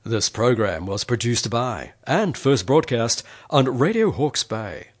This program was produced by and first broadcast on Radio Hawke's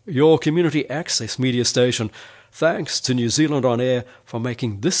Bay, your community access media station. Thanks to New Zealand On Air for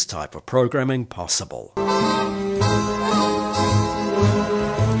making this type of programming possible.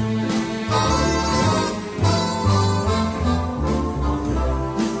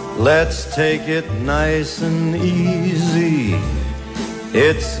 Let's take it nice and easy.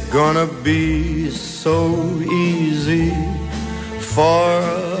 It's gonna be so easy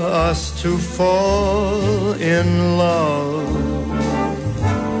for us to fall in love.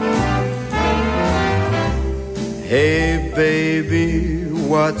 Hey baby,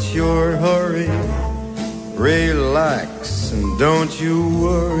 what's your hurry? Relax and don't you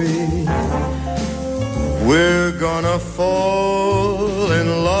worry. We're gonna fall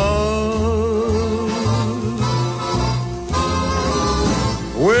in love.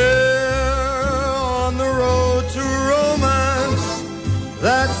 We're on the road to romance,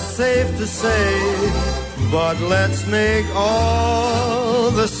 that's safe to say. But let's make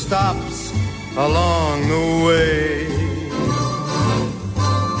all the stops along the way.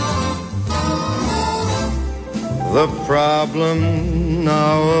 The problem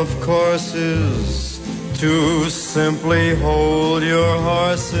now, of course, is to simply hold your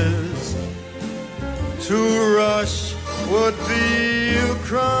horses. To rush would be a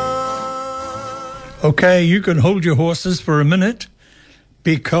crime. Okay, you can hold your horses for a minute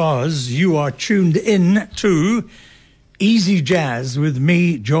because you are tuned in to Easy Jazz with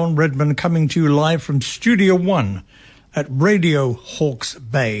me, John Redman, coming to you live from Studio 1 at Radio Hawke's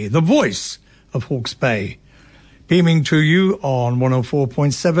Bay, the voice of Hawke's Bay. Beaming to you on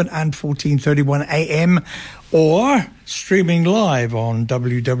 104.7 and 1431 AM or streaming live on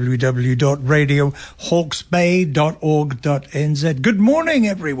www.radiohawksbay.org.nz. Good morning,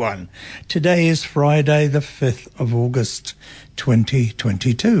 everyone. Today is Friday, the 5th of August,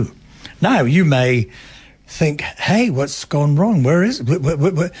 2022. Now, you may think, hey, what's gone wrong? Where is it?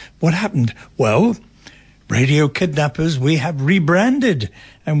 What happened? Well, Radio Kidnappers, we have rebranded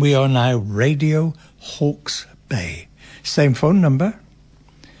and we are now Radio Hawke's Bay. Same phone number,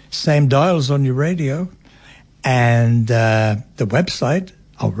 same dials on your radio, and the website,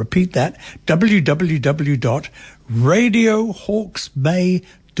 I'll repeat that,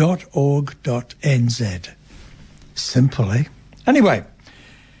 www.radiohawksbay.org.nz. Simple, eh? Anyway,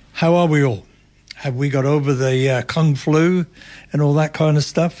 how are we all? Have we got over the Kung flu and all that kind of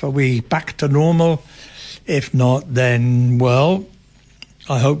stuff? Are we back to normal? If not, then, well,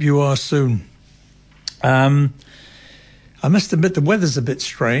 I hope you are soon. I must admit the weather's a bit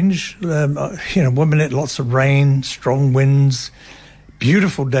strange. 1 minute lots of rain, strong winds.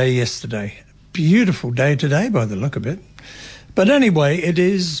 Beautiful day yesterday. Beautiful day today by the look of it. But anyway, it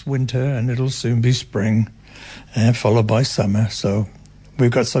is winter and it'll soon be spring, followed by summer. So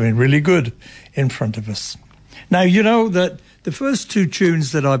we've got something really good in front of us. Now, you know that the first two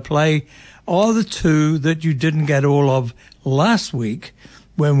tunes that I play are the two that you didn't get all of last week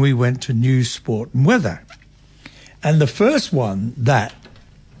when we went to News, Sport and Weather. And the first one that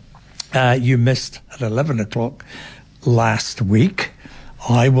you missed at 11 o'clock last week,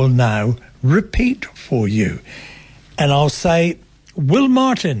 I will now repeat for you. And I'll say Will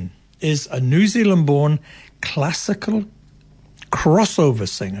Martin is a New Zealand-born classical crossover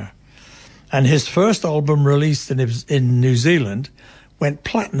singer. And his first album released in New Zealand went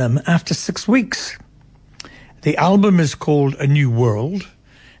platinum after 6 weeks. The album is called A New World.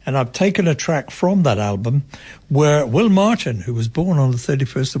 And I've taken a track from that album where Will Martin, who was born on the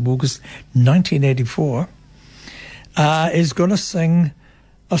 31st of August, 1984, is going to sing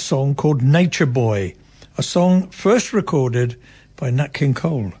a song called Nature Boy, a song first recorded by Nat King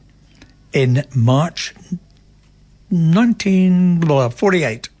Cole in March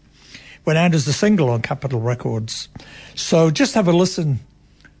 1948, went out as a single on Capitol Records. So just have a listen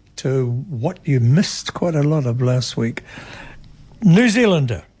to what you missed quite a lot of last week. New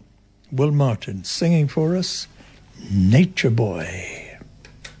Zealander Will Martin singing for us, Nature Boy.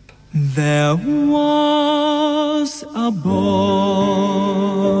 There was a boy,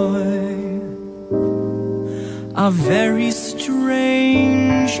 a very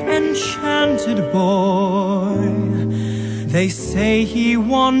strange, enchanted boy. They say he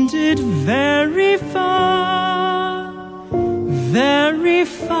wandered very far,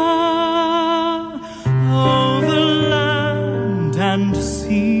 over land and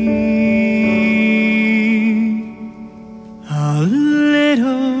sea. A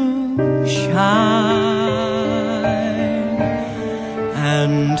little shy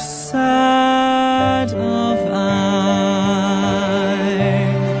and sad of eye,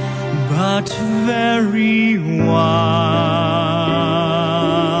 but very wise.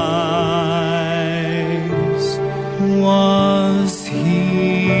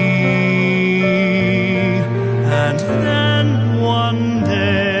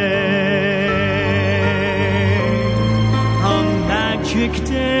 magic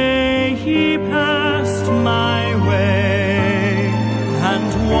day he passed my way,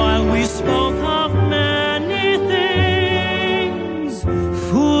 and while we spoke of many things,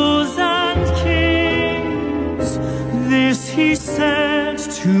 fools and kings, this he said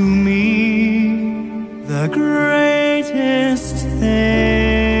to me, the greatest thing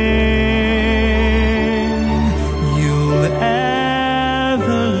you'll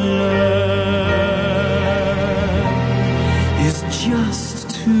ever learn is just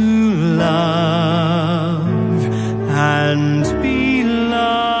to love and be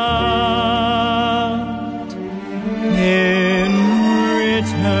loved in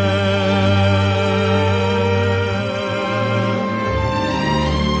return.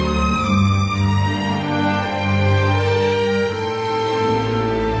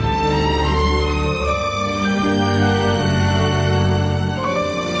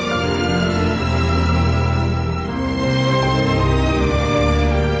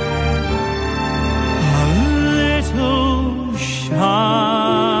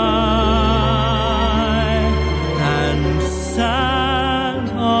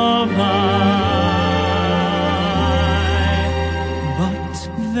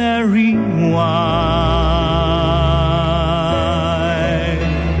 Very wise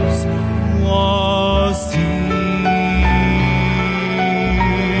was he,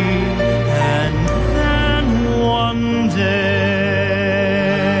 and then one day,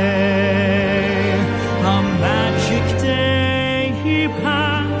 a magic day, he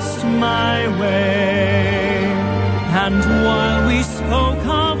passed my way, and while we spoke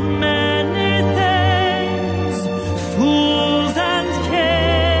of many things, fools and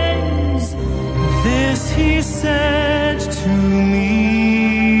this he said to me,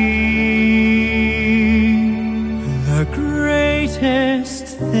 the greatest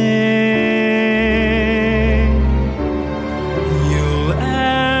thing you'll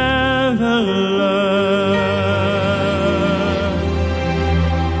ever learn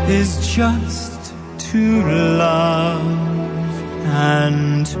is just to love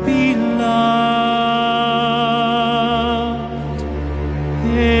and be loved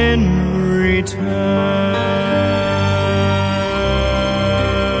in return.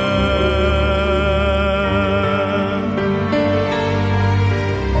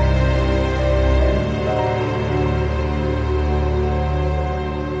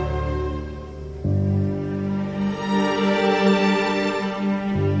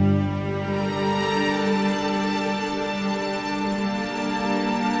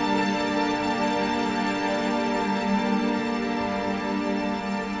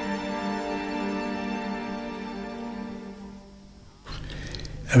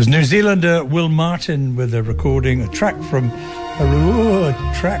 It was New Zealander Will Martin with a recording, a track from a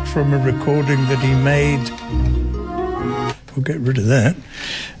recording that he made. We'll get rid of that.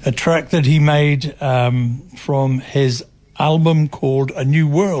 A track that he made from his album called A New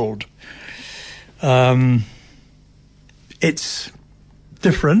World. It's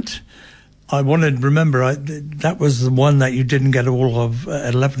different. I wanted to remember that was the one that you didn't get all of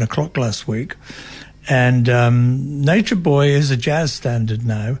at 11 o'clock last week. And Nature Boy is a jazz standard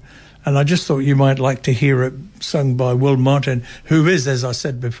now, and I just thought you might like to hear it sung by Will Martin, who is, as I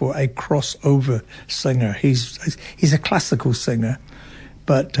said before, a crossover singer. He's a classical singer,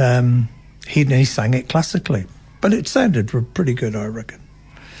 but he sang it classically. But it sounded pretty good, I reckon.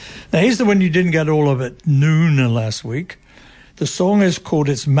 Now, here's the one you didn't get all of at noon last week. The song is called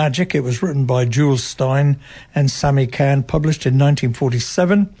It's Magic. It was written by Jules Stein and Sammy Cahn, published in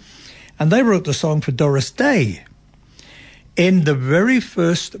 1947. And they wrote the song for Doris Day in the very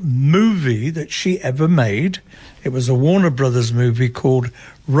first movie that she ever made. It was a Warner Brothers movie called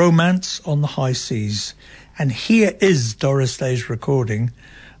Romance on the High Seas. And here is Doris Day's recording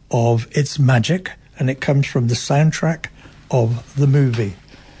of It's Magic, and it comes from the soundtrack of the movie.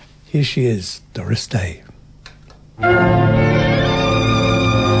 Here she is, Doris Day.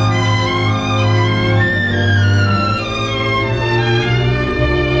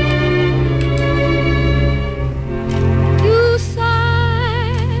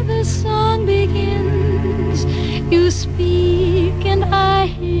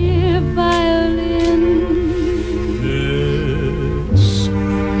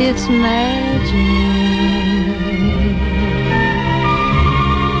 It's magic.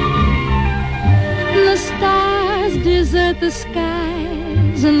 The stars desert the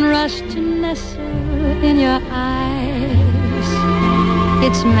skies and rush to nestle in your eyes.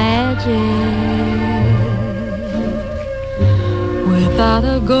 It's magic. Without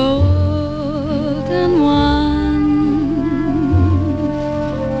a golden wand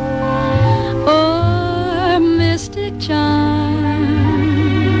or mystic charm,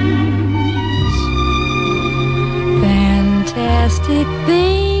 magic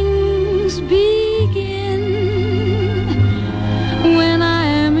things begin when I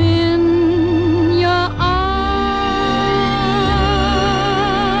am in your arms.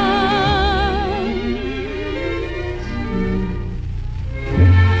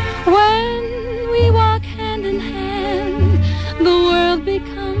 When we walk hand in hand, the world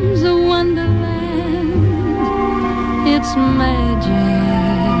becomes a wonderland. It's magic.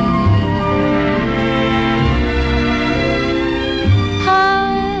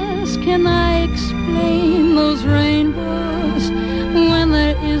 Can I explain those rainbows when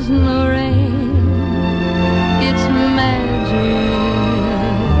there is no rain? It's magic.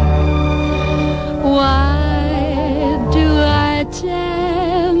 Why do I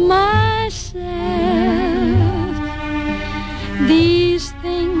tell myself these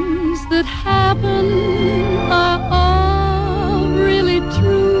things that happen are all really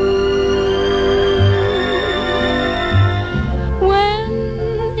true?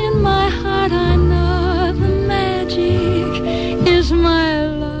 My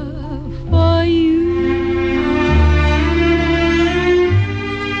love for you.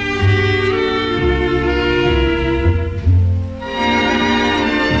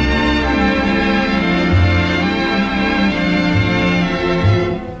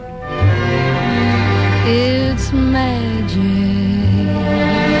 It's magic.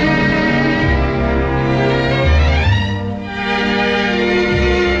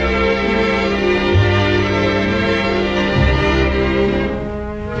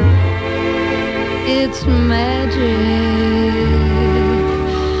 It's magic.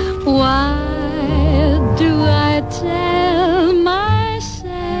 Why do I tell myself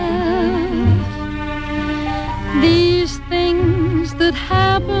these things that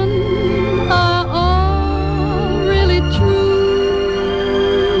happen are all really true?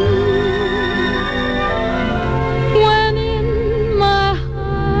 When in my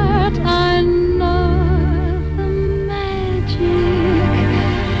heart I know the magic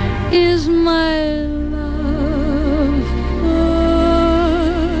is my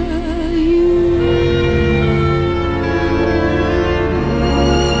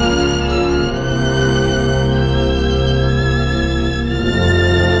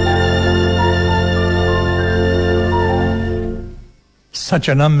Such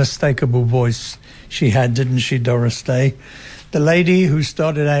an unmistakable voice she had, didn't she, Doris Day? The lady who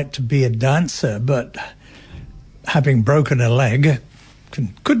started out to be a dancer, but having broken a leg,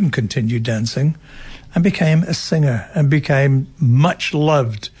 couldn't continue dancing, and became a singer and became much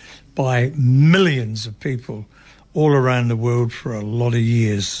loved by millions of people all around the world for a lot of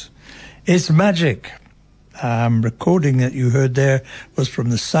years. It's magic. Recording that you heard there was from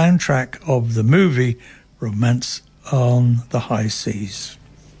the soundtrack of the movie Romance on the High Seas.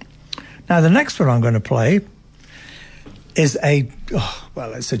 Now, the next one I'm going to play is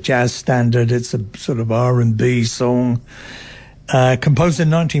it's a jazz standard. It's a sort of R&B song composed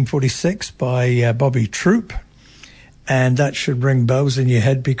in 1946 by Bobby Troup. And that should ring bells in your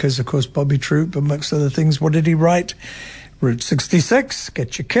head because, of course, Bobby Troup, amongst other things, what did he write? Route 66,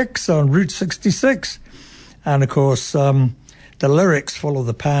 get your kicks on Route 66. And, of course, the lyrics follow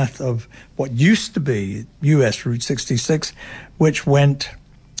the path of what used to be US Route 66, which went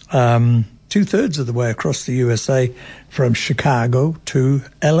two-thirds of the way across the USA from Chicago to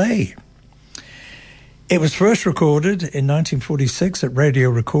LA. It was first recorded in 1946 at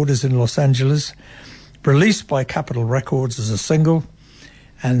Radio Recorders in Los Angeles, released by Capitol Records as a single,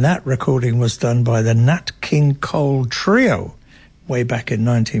 and that recording was done by the Nat King Cole Trio way back in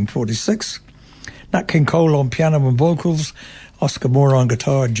 1946. Nat King Cole on piano and vocals, Oscar Moore on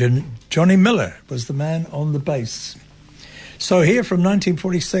guitar, Johnny Miller was the man on the bass. So here from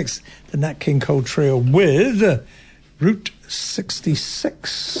 1946, the Nat King Cole Trio with Route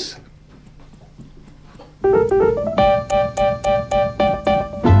 66.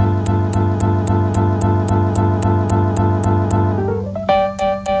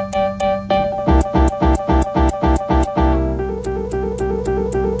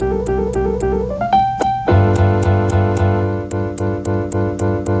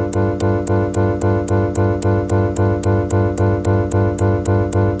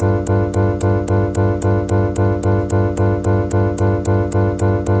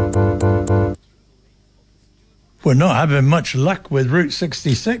 We're not having much luck with Route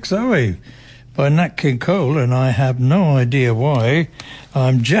 66, are we? By Nat King Cole, and I have no idea why.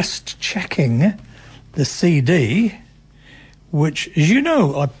 I'm just checking the CD, which, as you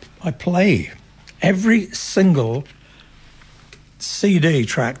know, I play every single CD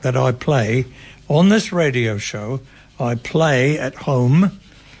track that I play on this radio show. I play at home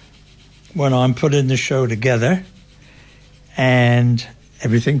when I'm putting the show together. and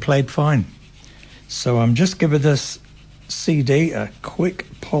everything played fine. So I'm just giving this CD a quick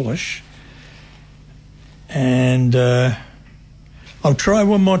polish, and I'll try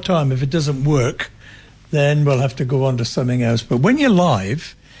one more time. If it doesn't work, then we'll have to go on to something else. But when you're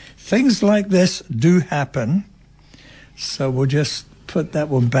live, things like this do happen. So we'll just put that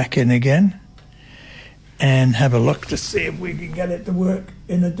one back in again and have a look to see if we can get it to work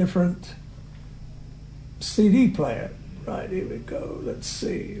in a different CD player. Right, here we go. Let's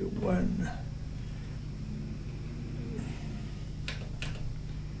see.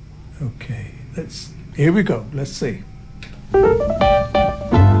 Okay, here we go. Let's see.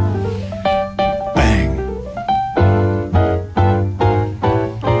 Bang.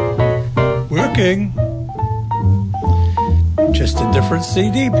 Working. Just a different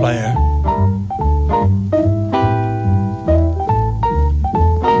CD player.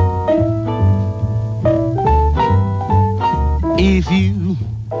 If you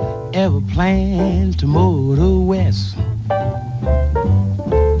ever plan to motor west,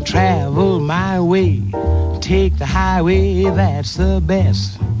 travel my way, take the highway, that's the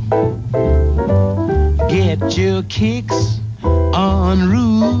best. Get your kicks on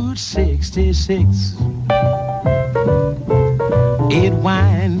Route 66. It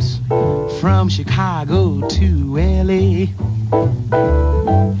winds from Chicago to LA,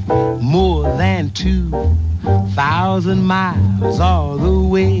 more than 2,000 miles all the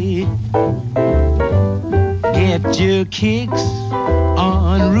way. Get your kicks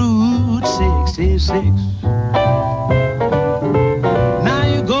on Route 66. Now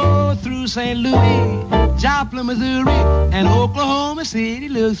you go through St. Louis, Joplin, Missouri, and Oklahoma City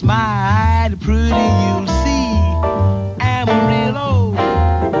looks mighty pretty. You'll see Amarillo,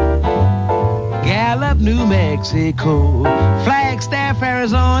 Gallup, New Mexico, Flagstaff,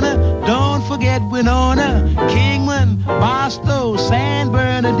 Arizona, don't forget Winona, Kingman, Barstow, San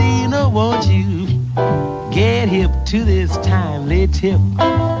Bernardino. Won't you get hip to this timely tip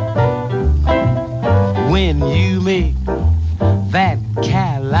when you make that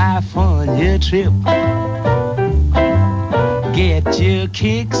California trip? Get your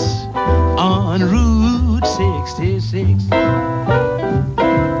kicks on Route 66.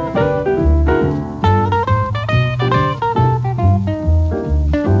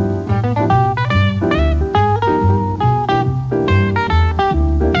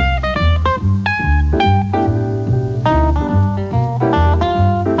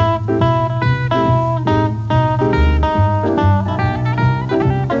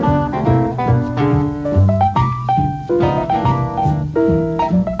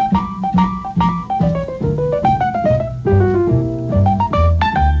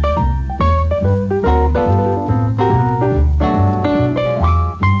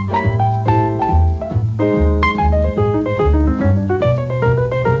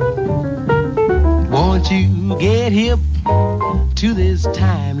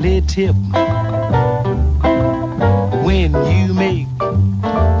 Tip when you make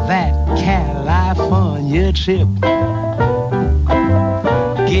that California trip.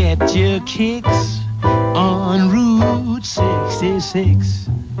 Get your kicks on Route 66.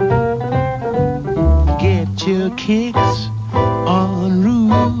 Get your kicks on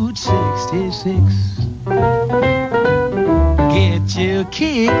Route 66. Get your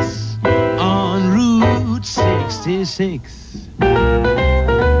kicks on Route 66.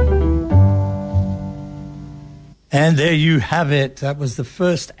 And there you have it. That was the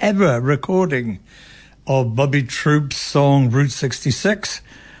first ever recording of Bobby Troupe's song Route 66,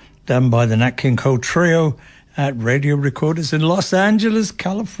 done by the Nat King Cole Trio at Radio Recorders in Los Angeles,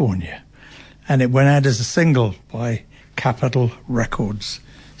 California. And it went out as a single by Capitol Records.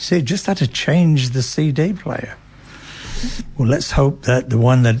 See, just had to change the CD player. Well, let's hope that the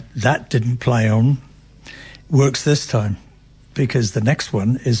one that didn't play on works this time, because the next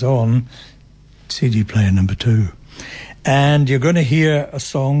one is on CD player number 2. And you're going to hear a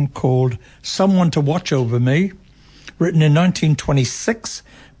song called Someone to Watch Over Me, written in 1926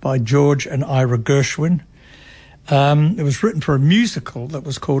 by George and Ira Gershwin. It was written for a musical that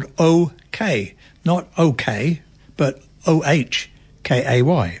was called OK, not OK, but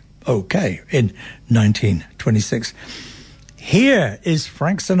O-H-K-A-Y, OK, in 1926. Here is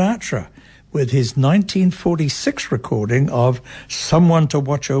Frank Sinatra with his 1946 recording of Someone to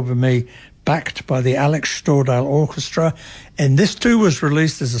Watch Over Me, backed by the Alex Stordale Orchestra. And this too was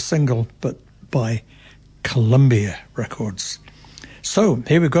released as a single, but by Columbia Records. So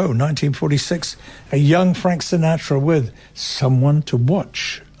here we go, 1946, a young Frank Sinatra with Someone to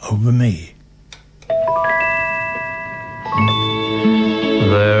Watch Over Me.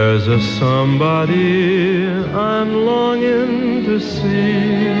 There's a somebody I'm longing to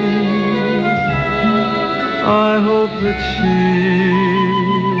see. I hope that she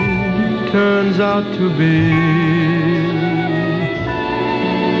turns out to be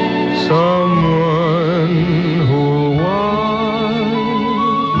someone who'll watch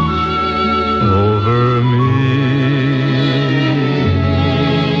over me.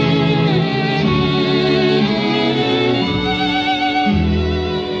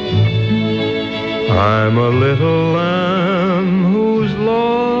 I'm a little lamb who's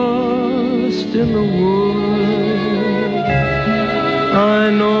lost in the wood. I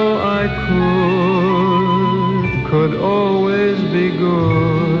know I could always be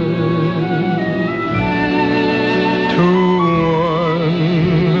good to one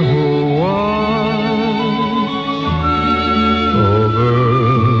who watched over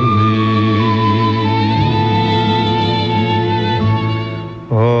me.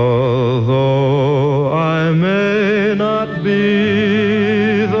 Although I may not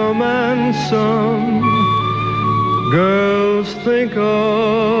be the man some girls think of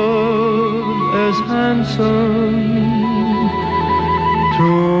as handsome,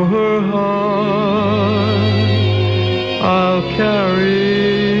 to her heart I'll carry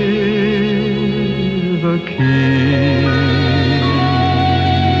the key.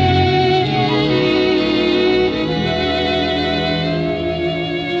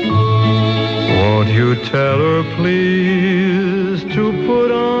 Won't you tell her please to put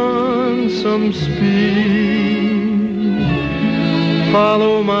on some speed,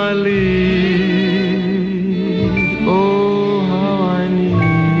 follow my lead, oh how I need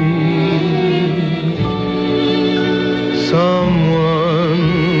someone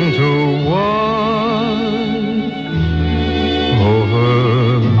to watch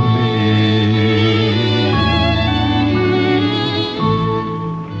over me.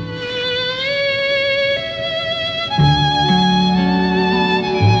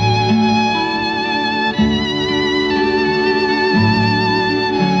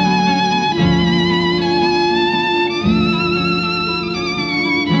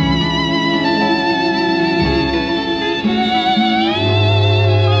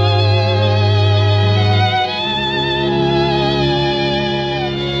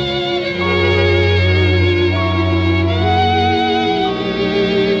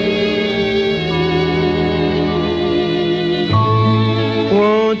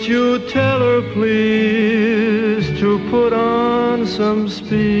 Won't you tell her please to put on some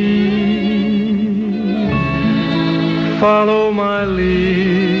speed, follow my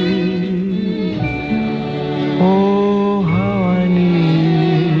lead, oh how I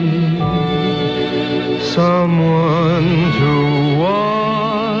need someone to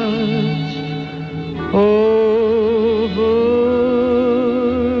watch over me.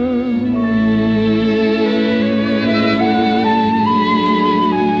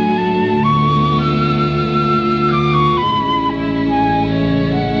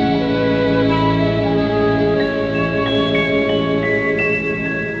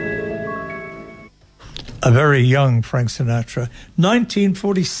 A very young Frank Sinatra.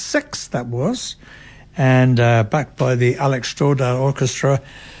 1946 that was, and backed by the Alex Stordal Orchestra,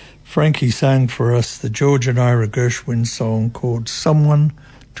 Frankie sang for us the George and Ira Gershwin song called Someone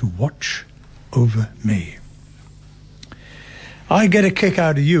to Watch Over Me. I Get a Kick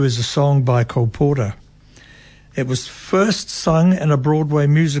Out of You is a song by Cole Porter. It was first sung in a Broadway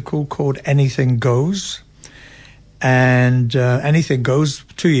musical called Anything Goes, and Anything Goes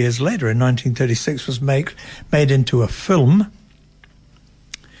 2 years later in 1936 was made into a film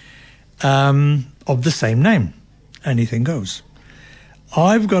of the same name, Anything Goes.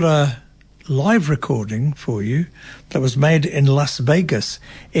 I've got a live recording for you that was made in Las Vegas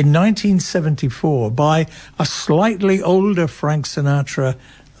in 1974 by a slightly older Frank Sinatra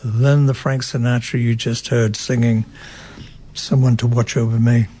than the Frank Sinatra you just heard singing Someone to Watch Over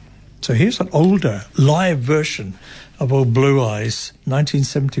Me. So here's an older live version of Old Blue Eyes,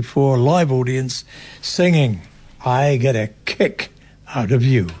 1974, live audience singing I Get a Kick Out of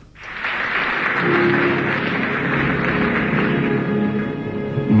You.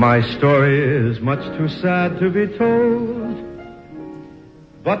 My story is much too sad to be told,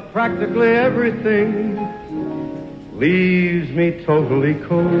 but practically everything leaves me totally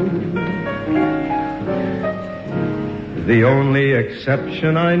cold. The only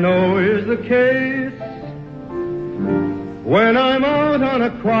exception I know is the case when I'm out on a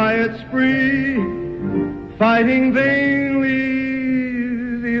quiet spree, fighting vainly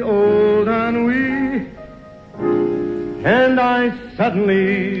the old ennui, and I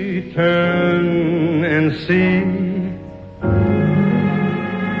suddenly turn and see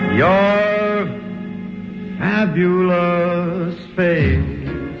your fabulous face.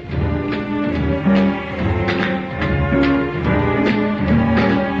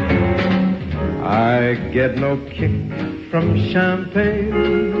 I get no kick from champagne,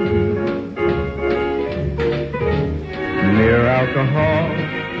 mere alcohol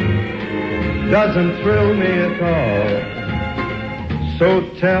doesn't thrill me at all. So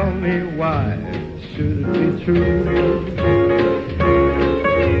tell me, why should it be true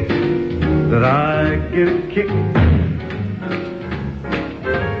that I get a kick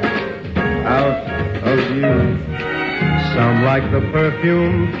out of you? Some like the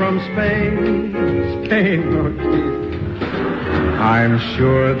perfume from Spain, oh geez. I'm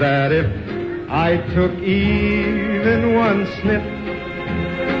sure that if I took even one sniff,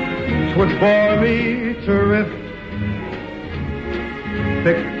 'twould bore me to riff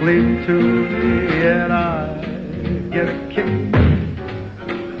thickly to me, yet I get a kick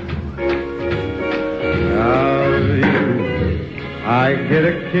out of you. I get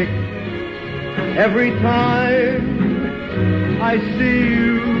a kick every time I see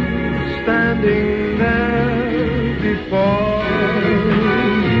you standing there before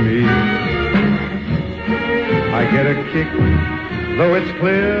me. I get a kick, though it's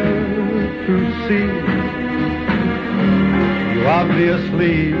clear to see you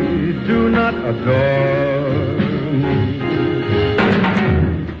obviously do not adore me.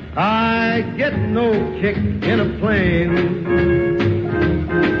 I get no kick in a plane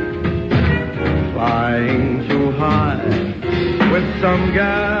flying too high with some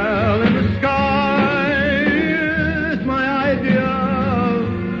gal in the sky. It's my idea of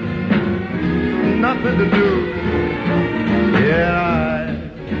nothing to do. Yeah, I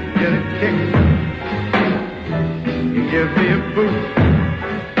get a kick. You give me a boot,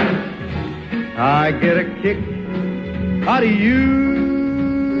 I get a kick out of you.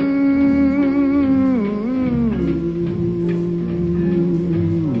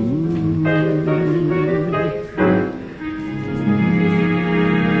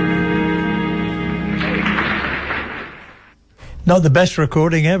 Not the best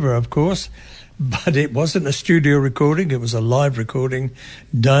recording ever, of course, but it wasn't a studio recording. It was a live recording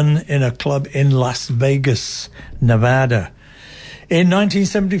done in a club in Las Vegas, Nevada. In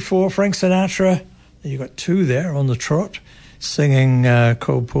 1974, Frank Sinatra, you got two there on the trot, singing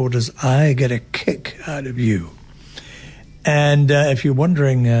Cole Porter's I Get a Kick Out of You. And if you're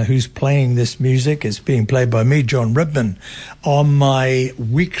wondering who's playing this music, it's being played by me, John Redman, on my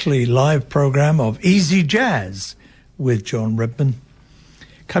weekly live program of Easy Jazz with John Redman,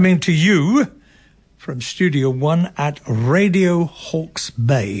 coming to you from Studio 1 at Radio Hawke's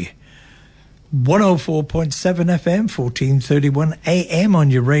Bay. 104.7 FM, 1431 AM on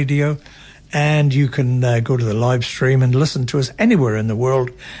your radio, and you can go to the live stream and listen to us anywhere in the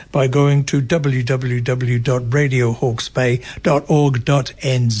world by going to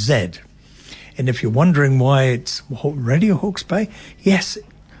www.radiohawksbay.org.nz. And if you're wondering why it's Radio Hawke's Bay, yes,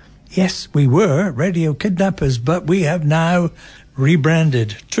 we were Radio Kidnappers, but we have now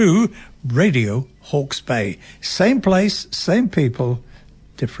rebranded to Radio Hawke's Bay. Same place, same people,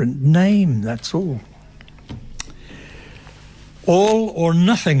 different name, that's all. All or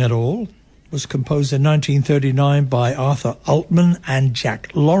Nothing at All was composed in 1939 by Arthur Altman and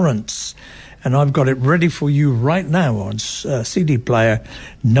Jack Lawrence. And I've got it ready for you right now on CD player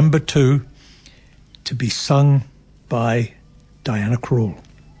number 2 to be sung by Diana Krall.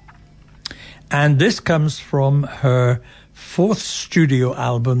 And this comes from her 4th studio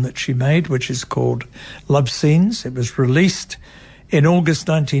album that she made, which is called Love Scenes. It was released in August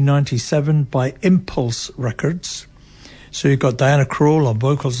 1997 by Impulse Records. So you've got Diana Krall on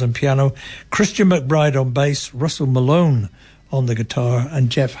vocals and piano, Christian McBride on bass, Russell Malone on the guitar, and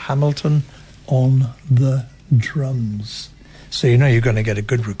Jeff Hamilton on the drums. So you know you're going to get a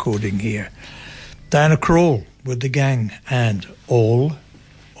good recording here. Diana Krall with the gang and All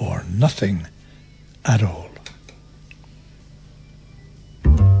or Nothing at All.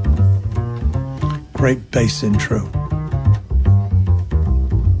 Great bass intro.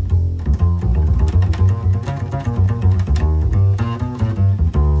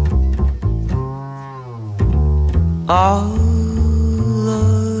 All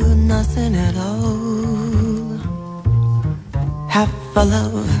or nothing at all. Half a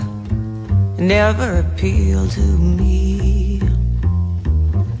love never appealed to me.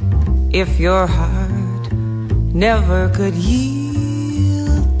 If your heart never could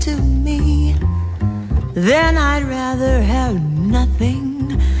yield to me, then I'd rather have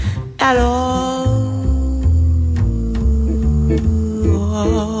nothing at all.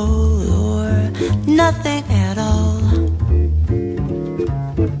 All or nothing at all.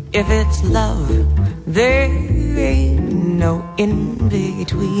 If it's love, there ain't no in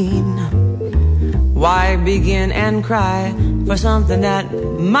between. Why begin and cry for something that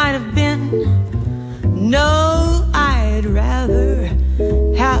might have been? No, I'd rather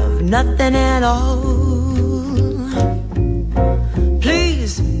have nothing at all.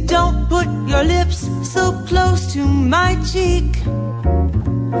 Please don't put your lips so close to my cheek.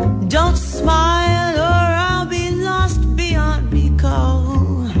 Don't smile or I'll be lost beyond recall.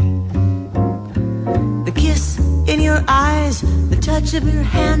 The kiss in your eyes, the touch of your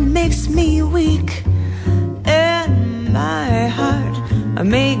hand makes me weak. And my heart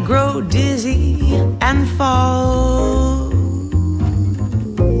may grow dizzy and fall.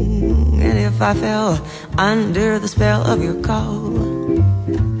 And if I fell under the spell of your call,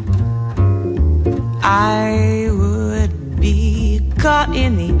 I would be caught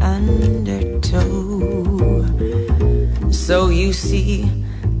in the undertow. So you see,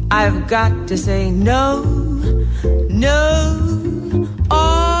 I've got to say no, no,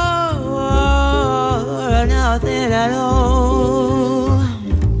 or nothing at all.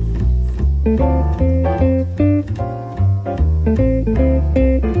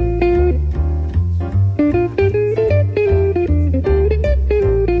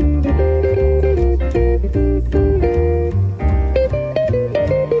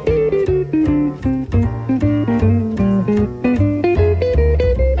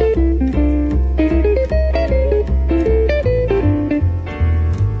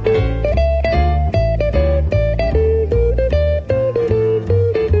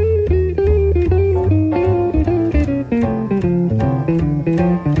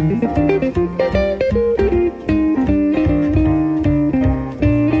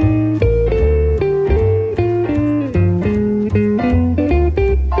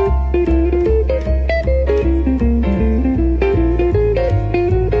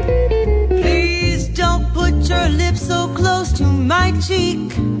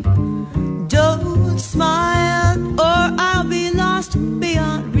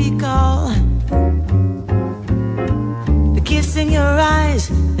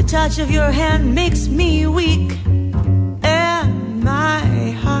 Of your hand makes me weak, and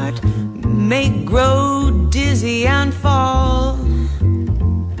my heart may grow dizzy and fall.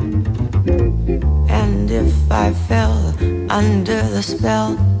 And if I fell under the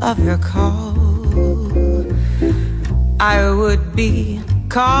spell of your call, I would be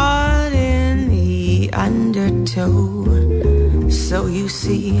caught in the undertow. So you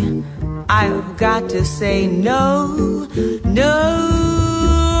see, I've got to say no, no,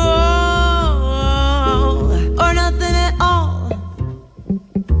 or nothing at all.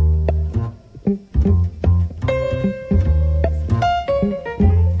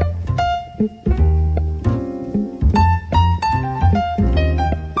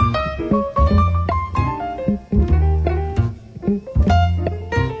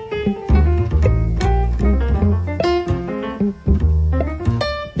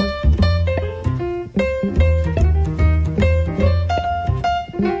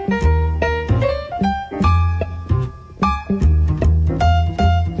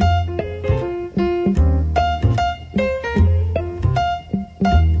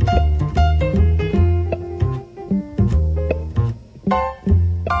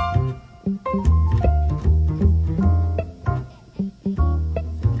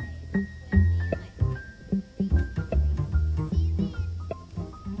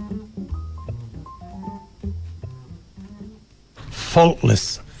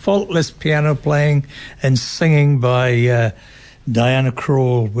 Faultless piano playing and singing by Diana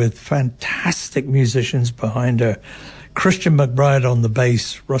Krall, with fantastic musicians behind her. Christian McBride on the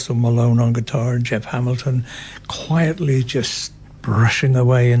bass, Russell Malone on guitar, and Jeff Hamilton quietly just brushing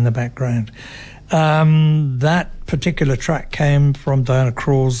away in the background. That particular track came from Diana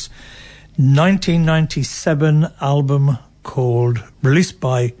Krall's 1997 album released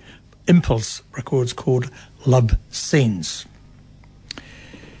by Impulse Records, called Love Scenes.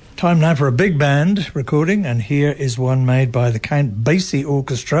 Time now for a big band recording, and here is one made by the Count Basie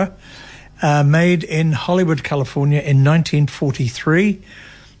Orchestra, made in Hollywood, California in 1943.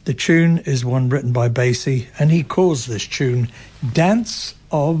 The tune is one written by Basie, and he calls this tune Dance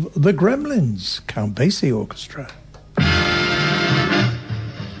of the Gremlins, Count Basie Orchestra.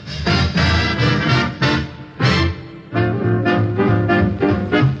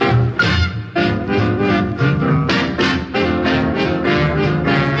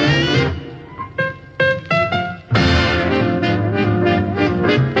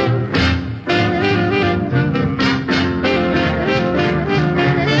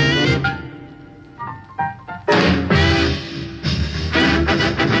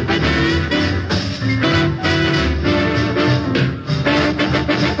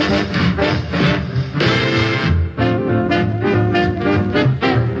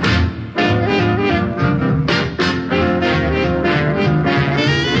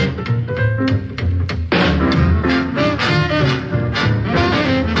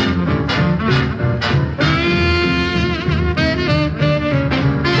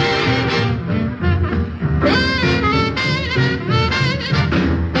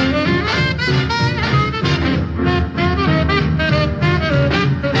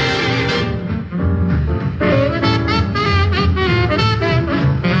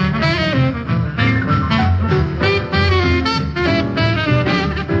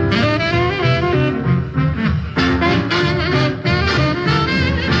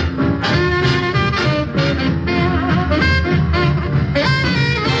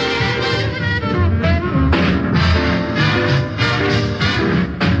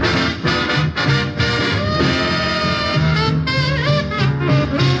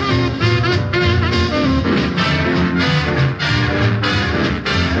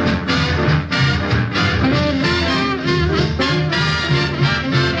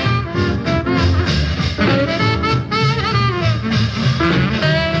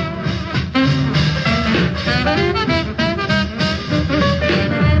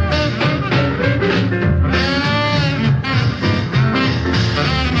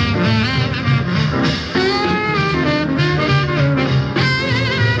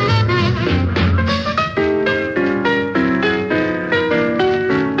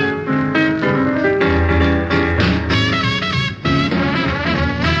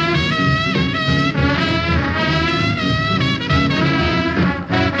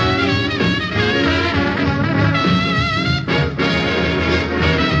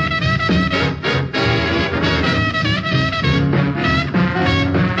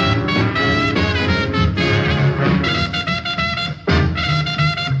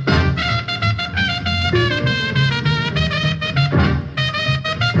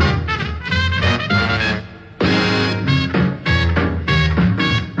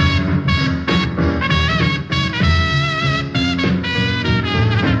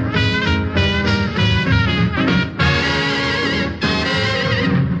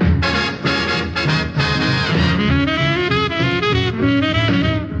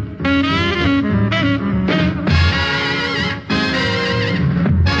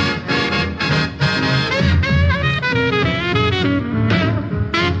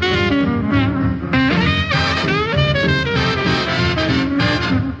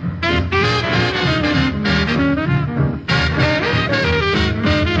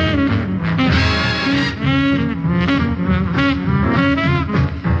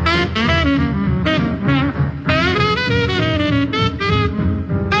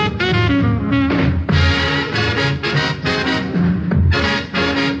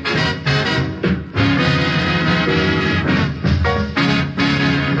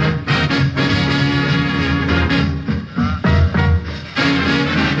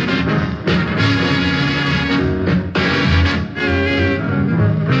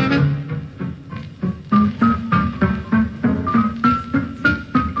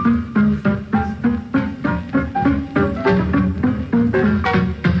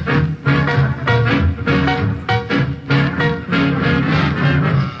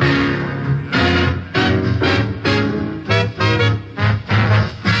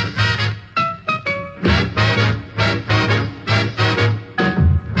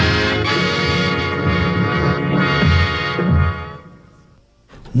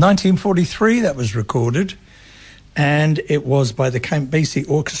 1943 that was recorded, and it was by the Count Basie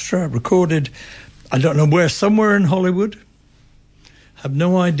Orchestra, recorded, I don't know where, somewhere in Hollywood. Have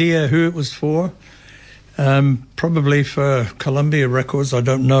no idea who it was for. Probably for Columbia Records, I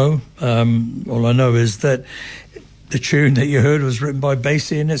don't know. All I know is that the tune that you heard was written by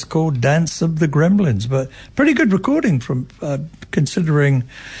Basie, and it's called Dance of the Gremlins. But pretty good recording, from considering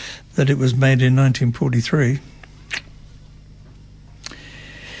that it was made in 1943.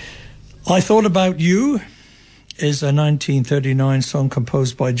 I Thought About You is a 1939 song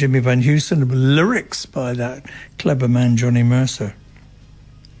composed by Jimmy Van Heusen, with lyrics by that clever man Johnny Mercer.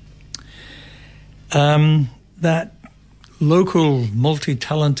 That local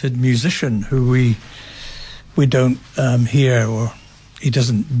multi-talented musician who we don't hear, or he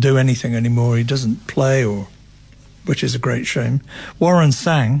doesn't do anything anymore, he doesn't play, or which is a great shame. Warren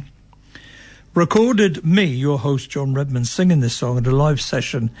Sang recorded me, your host John Redman, singing this song at a live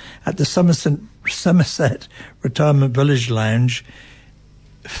session at the Somerset Retirement Village Lounge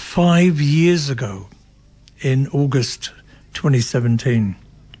 5 years ago in August 2017.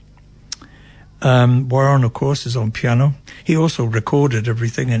 Warren, of course, is on piano. He also recorded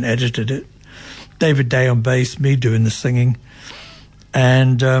everything and edited it. David Day on bass, me doing the singing.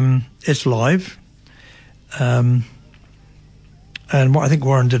 And it's live. And I think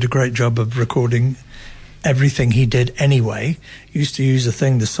Warren did a great job of recording everything he did anyway. He used to use a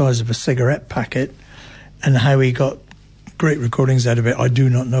thing the size of a cigarette packet, and how he got great recordings out of it, I do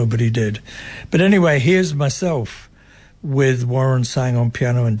not know, but he did. But anyway, here's myself with Warren Sang on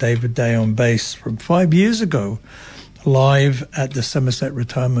piano and David Day on bass from 5 years ago, live at the Somerset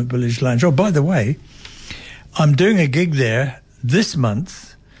Retirement Village Lounge. Oh, by the way, I'm doing a gig there this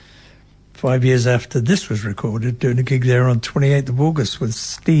month, 5 years after this was recorded, doing a gig there on 28th of August with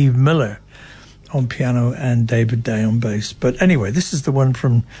Steve Miller on piano and David Day on bass. But anyway, this is the one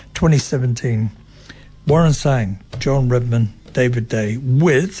from 2017. Warren Sang, John Redman, David Day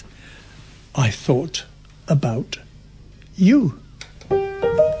with I Thought About You.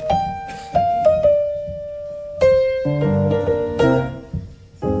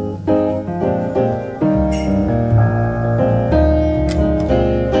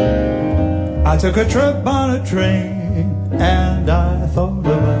 I took a trip on a train and I thought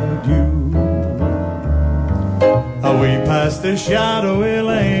about you. We passed a shadowy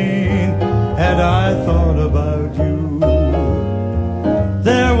lane and I thought about you.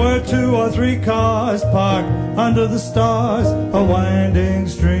 There were 2 or 3 cars parked under the stars, a winding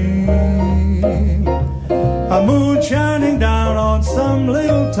stream, a moon shining down on some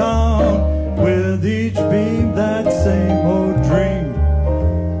little town, with each beam that same old dream.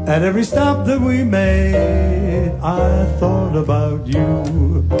 At every stop that we made, I thought about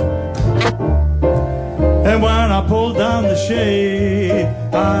you. And when I pulled down the shade,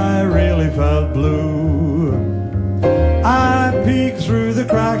 I really felt blue. I peeked through the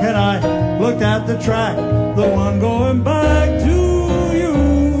crack and I looked at the track, the one going back to you.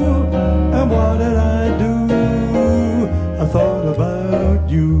 And what did I do? I thought about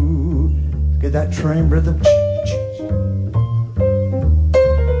you. Get that train rhythm.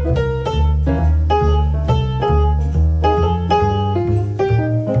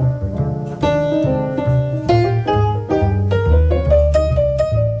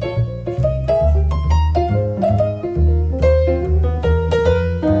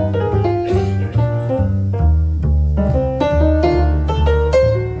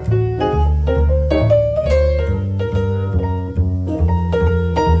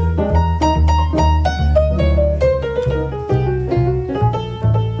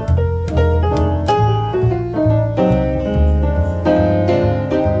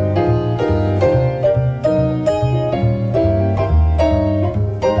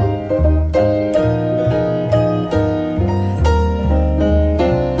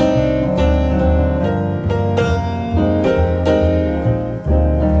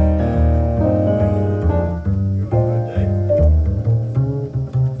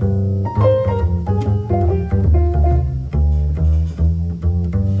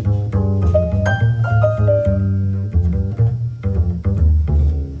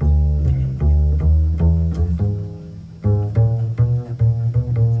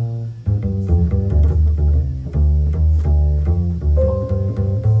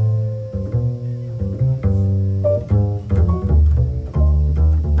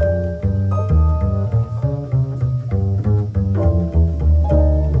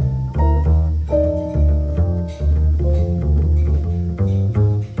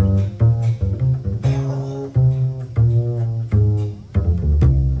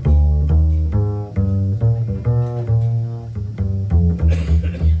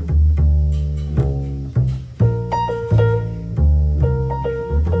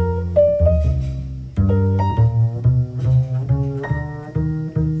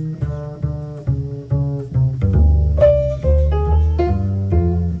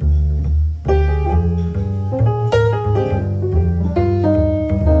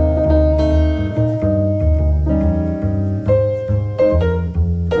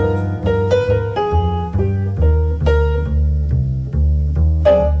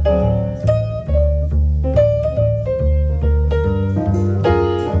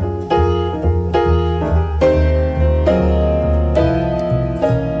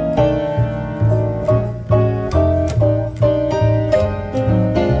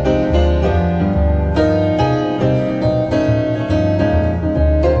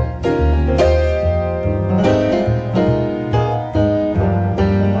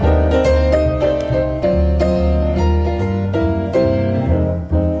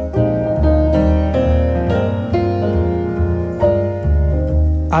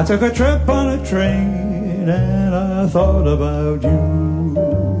 I took a trip on a train and I thought about you.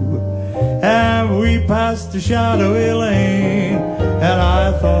 And we passed a shadowy lane and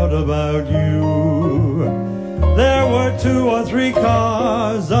I thought about you. There were 2 or 3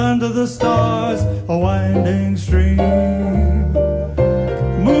 cars under the stars, a winding stream.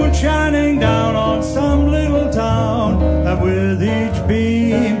 Moon shining down on some little town, and with each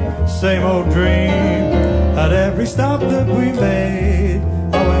beam, same old dream. At every stop that we made,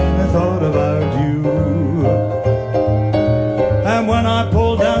 I went and thought about you. And when I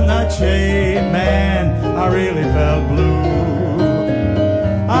pulled down that shade, man, I really felt blue.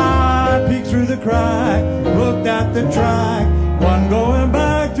 I peeked through the crack, looked at the track, one going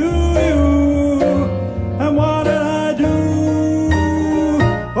back to you. And what did I do?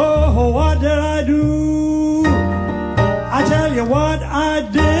 Oh, what did I do? I tell you what I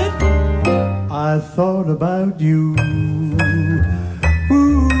did. I thought about you.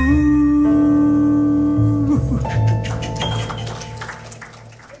 Ooh.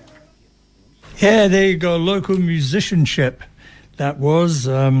 Yeah, there you go, local musicianship. That was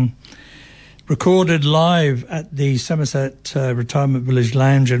recorded live at the Somerset Retirement Village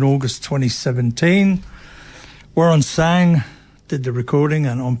Lounge in August 2017. Warren sang, did the recording,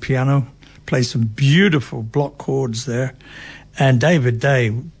 and on piano, played some beautiful block chords there. And David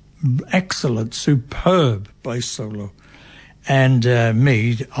Day, excellent, superb bass solo. And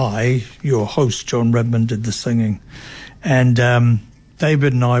I, your host, John Redman, did the singing. And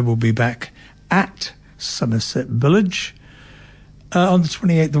David and I will be back at Somerset Village on the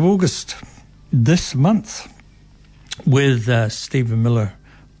 28th of August this month with Stephen Miller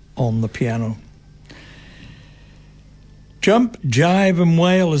on the piano. Jump, Jive and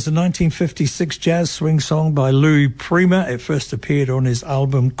Wail is a 1956 jazz swing song by Louis Prima. It first appeared on his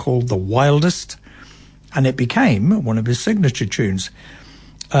album called The Wildest, and it became one of his signature tunes.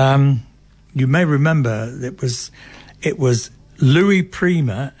 You may remember it was Louis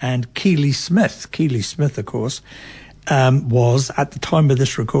Prima and Keely Smith. Keely Smith, of course, was, at the time of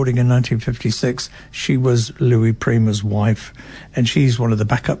this recording in 1956, she was Louis Prima's wife, and she's one of the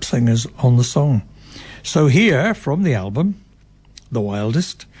backup singers on the song. So here, from the album, The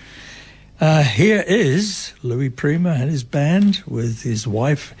Wildest, here is Louis Prima and his band with his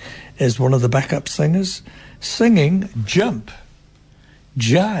wife as one of the backup singers, singing Jump,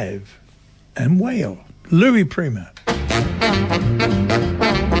 Jive and Wail. Louis Prima.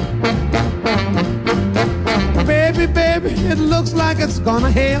 Baby, baby, it looks like it's gonna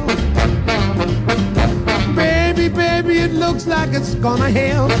hail. Baby, baby, it looks like it's gonna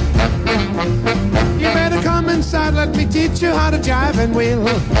hail. You better come inside, let me teach you how to jive and wail.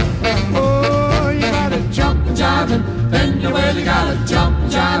 Oh, you gotta jump and jive and then you wail. You gotta jump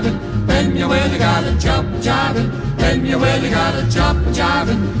and jive and then you wail. You gotta jump and jive and then you wail. You gotta jump and jive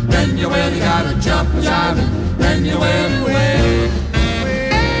and then you wail. You gotta jump and jive and then you wail, wail.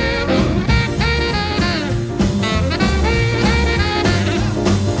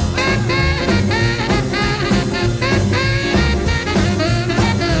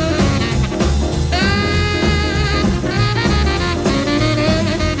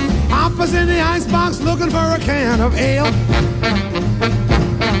 Papa's in the icebox looking for a can of ale.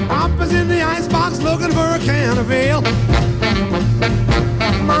 Papa's in the icebox looking for a can of ale.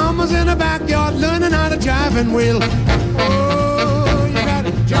 Mama's in the backyard learning how to jive and wail. Oh, you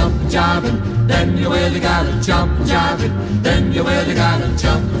gotta jump and jive and then you wail. You gotta jump and jive and then you wail. You gotta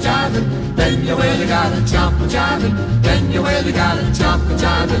jump and jive and then you wail. You gotta jump and jive and then you wail. You gotta jump and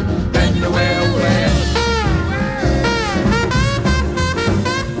jive and then you wail, wail.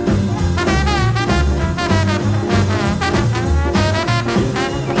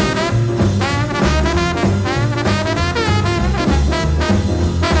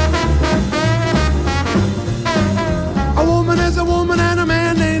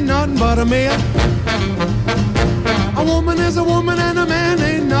 But a male. A woman is a woman and a man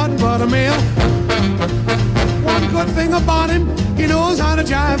ain't nothing but a male. One good thing about him, he knows how to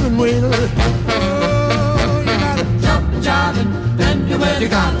jive and wail. Oh, you gotta jump and jive and then you wail. You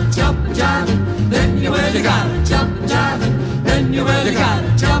gotta jump and jive and then you wail. You gotta jump and jive and then you wail. You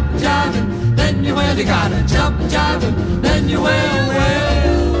gotta jump and jive and then you wail. You gotta jump and jive and then you wail,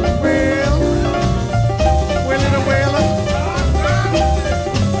 wail, wail. Wail it a wailer.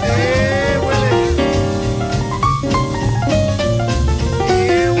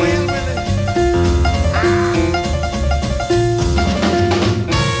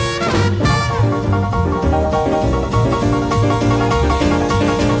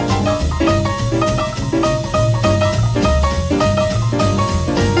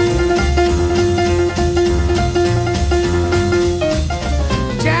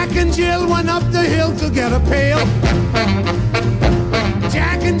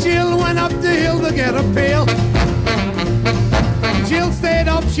 get a pail. Jill stayed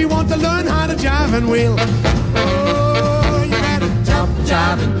up, she want to learn how to jive and wheel. Oh, you gotta jump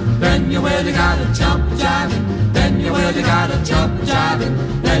jiving, then you really gotta jump jiving, then you really gotta jump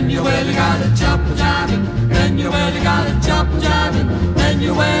jiving, then you really gotta jump jiving, then you really gotta jump jiving, then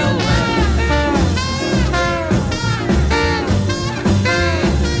you will.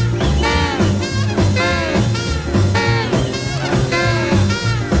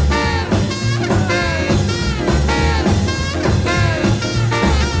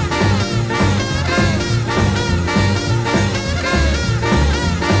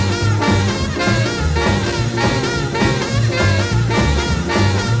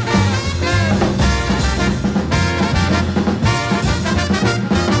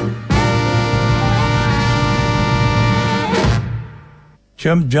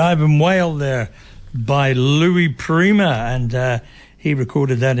 Jump, Jive and Wail there by Louis Prima, and he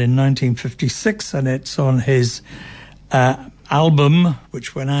recorded that in 1956, and it's on his album,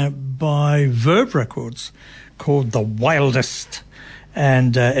 which went out by Verve Records, called The Wildest.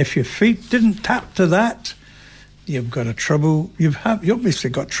 And if your feet didn't tap to that, you've got you obviously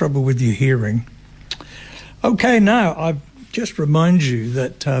got trouble with your hearing. Okay, now I just remind you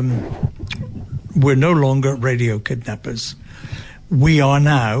that we're no longer Radio Kidnappers. We are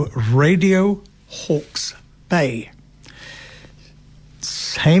now Radio Hawke's Bay.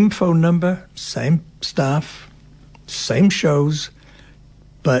 Same phone number, same staff, same shows,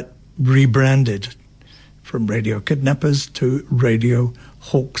 but rebranded from Radio Kidnappers to Radio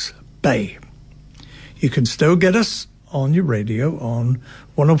Hawke's Bay. You can still get us on your radio on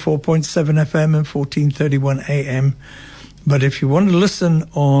 104.7 FM and 1431 AM. But if you want to listen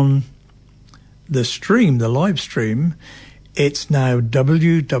on the stream, the live stream, it's now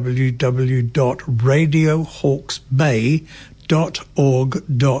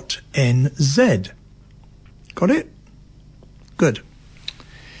www.radiohawksbay.org.nz. Got it? Good.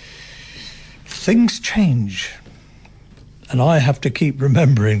 Things change. And I have to keep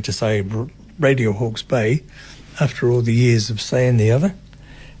remembering to say Radio Hawke's Bay after all the years of saying the other.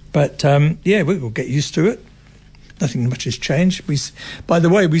 But, yeah, we will get used to it. Nothing much has changed. By the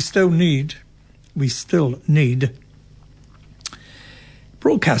way, we still need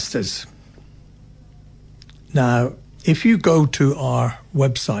broadcasters. Now, if you go to our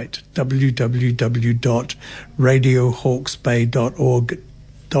website,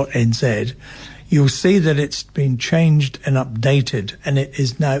 www.radiohawksbay.org.nz, you'll see that it's been changed and updated, and it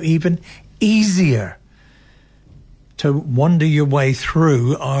is now even easier to wander your way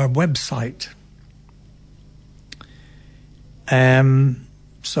through our website.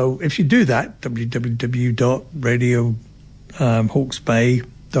 So if you do that,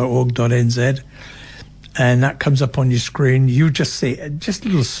 www.radiohawksbay.org.nz, and that comes up on your screen, you just see just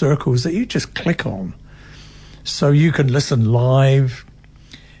little circles that you just click on. So you can listen live,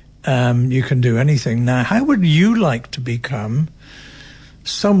 you can do anything. Now, how would you like to become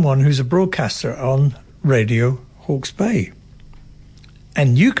someone who's a broadcaster on Radio Hawke's Bay?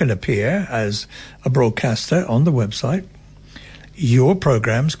 And you can appear as a broadcaster on the website. Your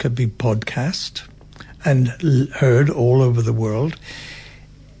programs could be podcast and heard all over the world.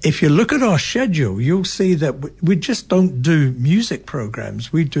 If you look at our schedule, you'll see that we just don't do music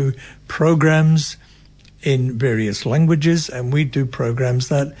programs. We do programs in various languages, and we do programs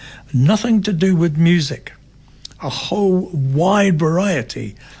that have nothing to do with music. A whole wide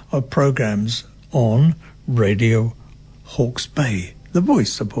variety of programs on Radio Hawke's Bay, the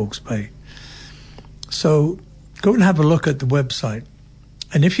voice of Hawke's Bay. So go and have a look at the website.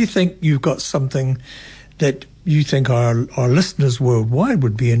 And if you think you've got something that you think our listeners worldwide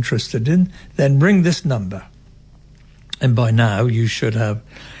would be interested in, then ring this number. And by now you should have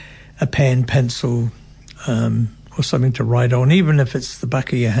a pen, pencil, or something to write on, even if it's the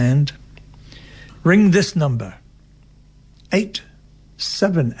back of your hand. Ring this number,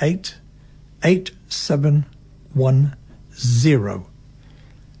 878-8710.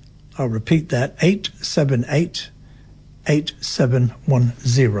 I'll repeat that,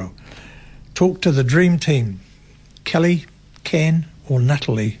 878-8710. Talk to the dream team, Kelly, Ken, or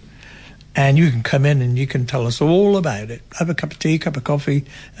Natalie, and you can come in and you can tell us all about it. Have a cup of tea, cup of coffee,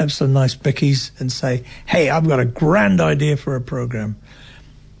 have some nice bickies, and say, hey, I've got a grand idea for a program.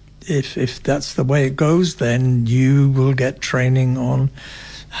 If that's the way it goes, then you will get training on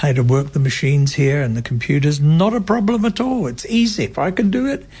how to work the machines here and the computers. Not a problem at all. It's easy. If I can do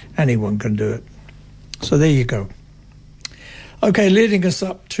it, anyone can do it. So there you go. Okay, leading us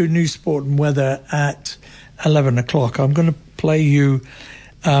up to news, sport and weather at 11 o'clock. I'm going to play you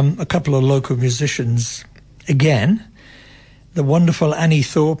a couple of local musicians again. the wonderful Annie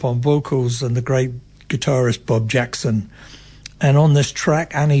Thorpe on vocals and the great guitarist Bob Jackson. And on this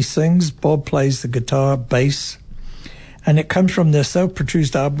track, Annie sings, Bob plays the guitar, bass, and it comes from their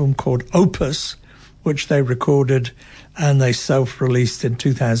self-produced album called Opus, which they recorded and they self-released in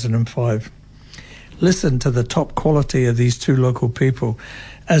 2005. Listen to the top quality of these two local people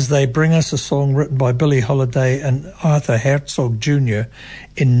as they bring us a song written by Billie Holiday and Arthur Herzog Jr.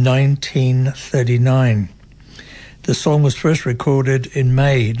 in 1939. The song was first recorded in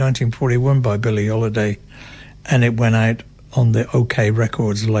May 1941 by Billie Holiday, and it went out on the OK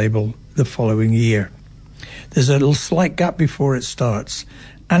Records label the following year. There's a little slight gap before it starts.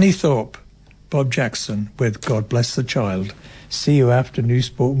 Annie Thorpe, Bob Jackson with God Bless the Child. See you after New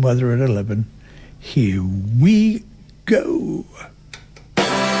Sport and Weather at 11. Here we go.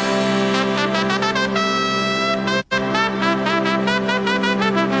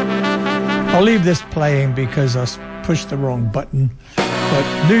 I'll leave this playing because I pushed the wrong button.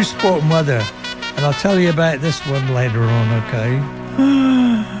 But New Sport and Weather, and I'll tell you about this one later on, okay?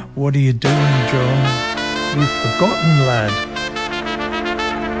 What are you doing, John? You've forgotten, lad.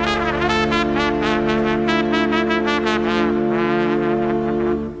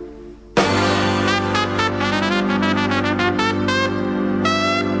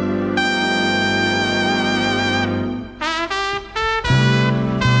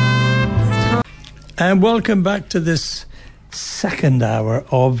 And welcome back to this second hour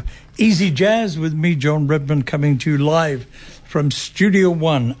of Easy Jazz with me, John Redman, coming to you live from Studio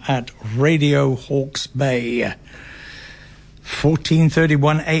One at Radio Hawke's Bay.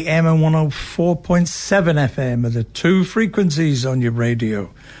 1431 AM and 104.7 FM are the two frequencies on your radio.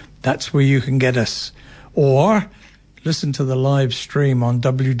 That's where you can get us. Or listen to the live stream on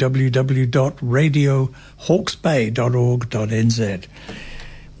www.radiohawksbay.org.nz.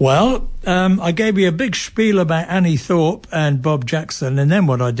 Well, I gave you a big spiel about Annie Thorpe and Bob Jackson, and then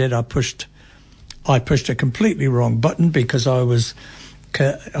what I did, I pushed a completely wrong button because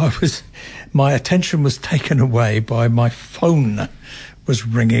my attention was taken away by my phone was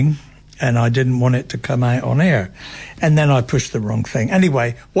ringing, and I didn't want it to come out on air, and then I pushed the wrong thing.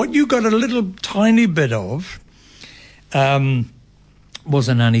 Anyway, what you got a little tiny bit of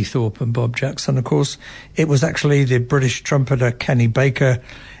wasn't Annie Thorpe and Bob Jackson, of course. It was actually the British trumpeter Kenny Baker,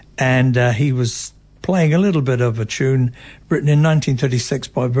 and he was playing a little bit of a tune written in 1936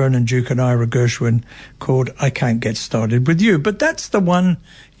 by Vernon Duke and Ira Gershwin called I Can't Get Started With You. But that's the one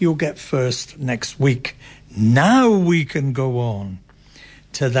you'll get first next week. Now we can go on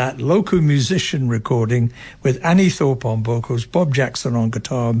to that local musician recording with Annie Thorpe on vocals, Bob Jackson on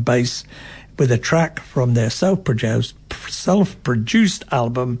guitar and bass, with a track from their self-produced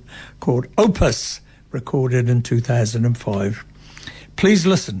album called Opus, recorded in 2005. Please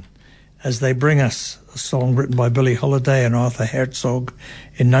listen as they bring us a song written by Billie Holiday and Arthur Herzog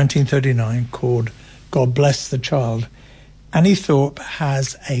in 1939 called God Bless the Child. Annie Thorpe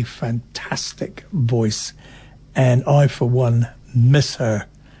has a fantastic voice, and I, for one, miss her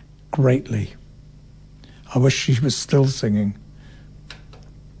greatly. I wish she was still singing.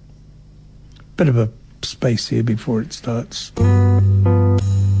 Bit of a space here before it starts.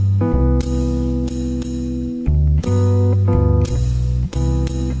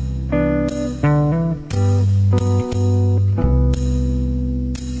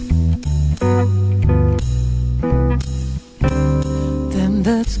 Them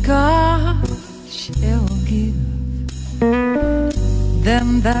that's God shall give,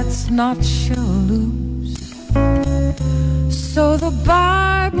 them that's not shall lose. So the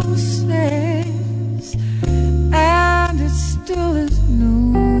Bible says, and it still is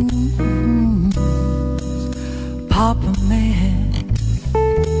news. Papa man,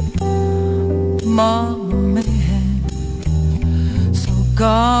 Mama man, so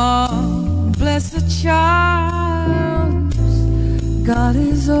God bless the child who's got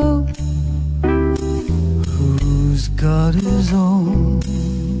his own, who's got his own.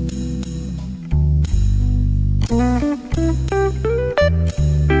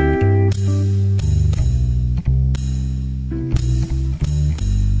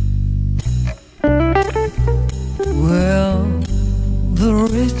 Well, the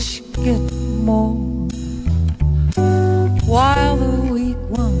rich get more while the weak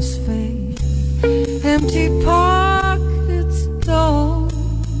ones fade. Empty pockets don't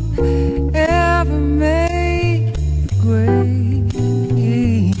ever make great.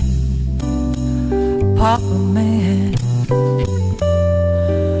 Papa man,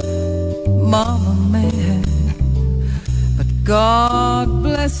 Mama man, but God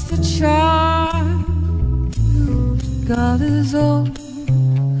bless the child who's got his own,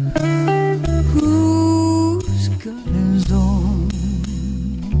 who's got his own.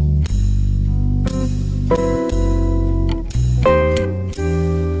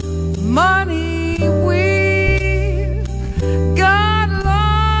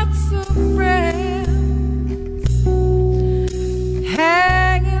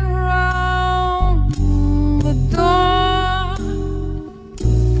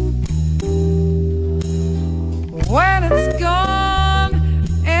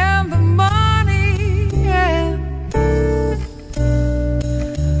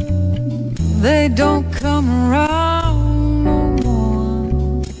 they don't come around no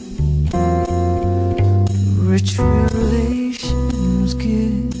more. Rich relations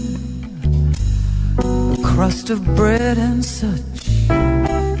give a crust of bread and such.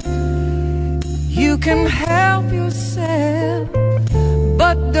 You can help yourself,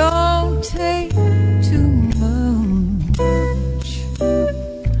 but don't take too much.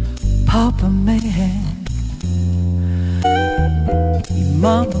 Papa may have, your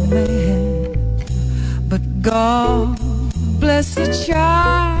mama may have, but God bless the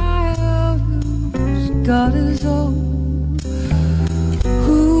child who's got his own,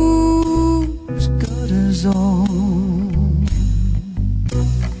 who's got his own.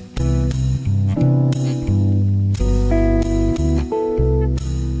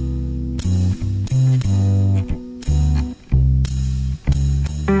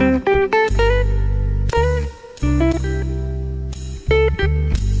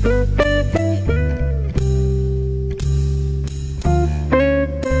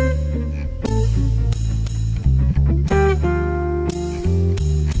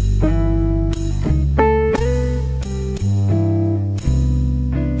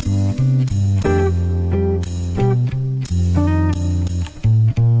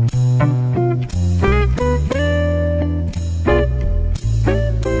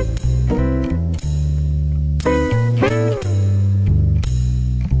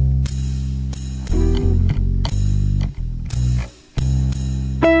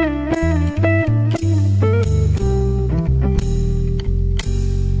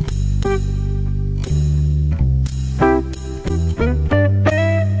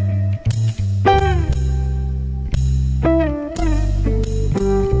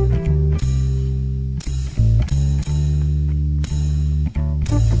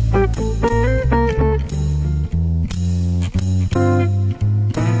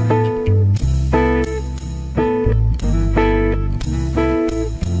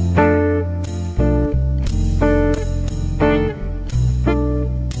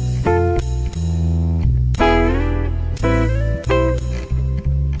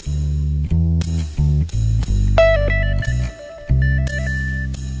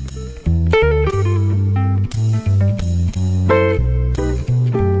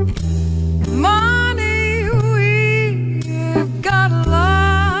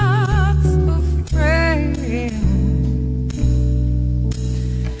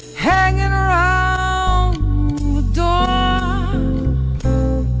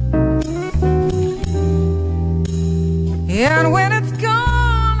 And when it's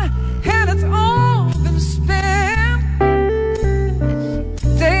gone and it's all been spent,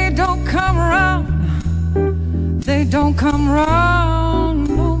 they don't come around, they don't come around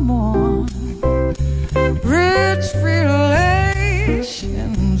no more. Rich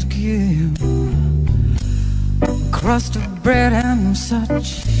relations give a crust of bread and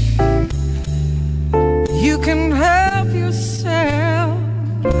such. You can help yourself,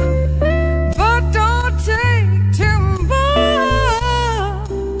 but don't take too much.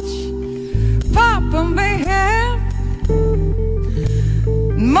 Papa may have,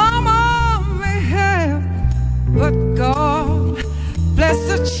 Mama may have, but God bless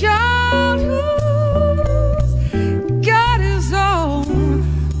the child who's got his own,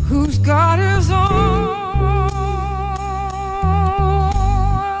 who's got his own.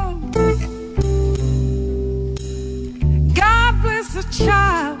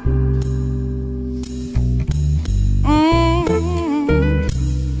 Child,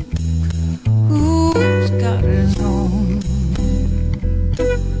 who's got his own,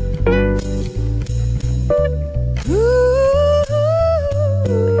 who's got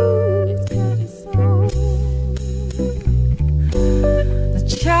his own. The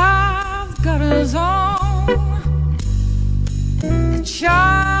child's got his own, the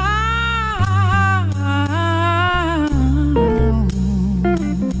child.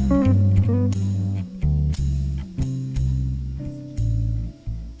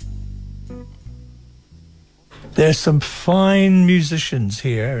 There's some fine musicians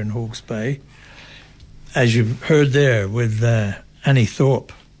here in Hawke's Bay, as you've heard there, with Annie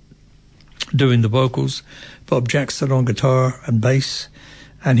Thorpe doing the vocals, Bob Jackson on guitar and bass,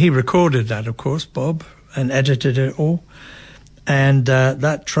 and he recorded that, of course, Bob, and edited it all. And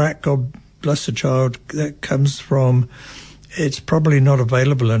that track, God Bless the Child, that comes from, it's probably not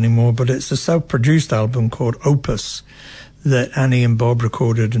available anymore, but it's a self-produced album called Opus that Annie and Bob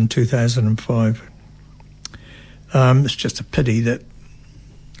recorded in 2005. It's just a pity that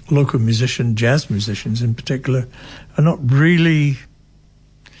local musicians, jazz musicians in particular, are not really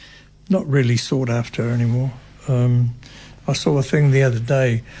sought after anymore. I saw a thing the other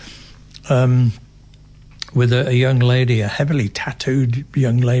day with a young lady, a heavily tattooed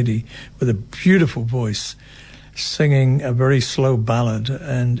young lady with a beautiful voice, singing a very slow ballad,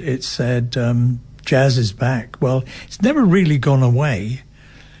 and it said, jazz is back. Well, it's never really gone away.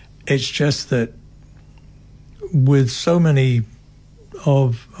 It's just that with so many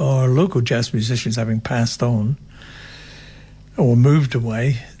of our local jazz musicians having passed on or moved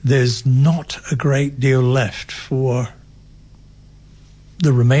away, there's not a great deal left for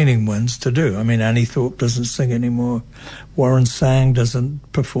the remaining ones to do. I mean, Annie Thorpe doesn't sing anymore. Warren Sang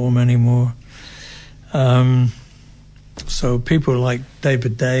doesn't perform anymore. So people like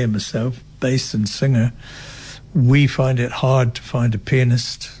David Day and myself, bass and singer, we find it hard to find a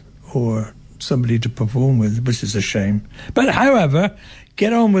pianist or somebody to perform with, which is a shame. But however,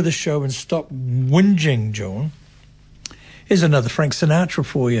 get on with the show and stop whinging, John. Here's another Frank Sinatra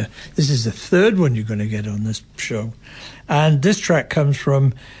for you. This is the third one you're going to get on this show. And this track comes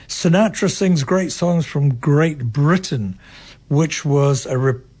from Sinatra Sings Great Songs from Great Britain, which was a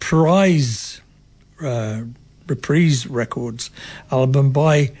Reprise Records album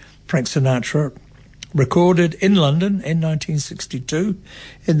by Frank Sinatra, recorded in London in 1962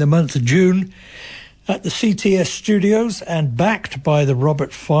 in the month of June at the CTS Studios and backed by the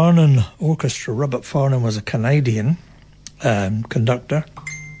Robert Farnon Orchestra. Robert Farnon was a Canadian conductor.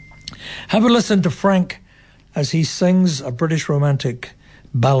 Have a listen to Frank as he sings a British romantic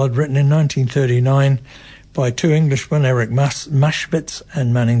ballad written in 1939 by two Englishmen, Eric Mashvitz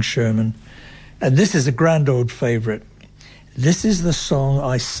and Manning Sherman. And this is a grand old favourite. This is the song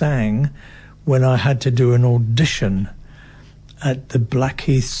I sang when I had to do an audition at the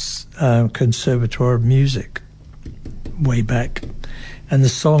Blackheath's Conservatoire of Music way back. And the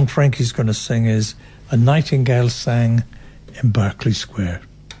song Frankie's going to sing is A Nightingale Sang in Berkeley Square.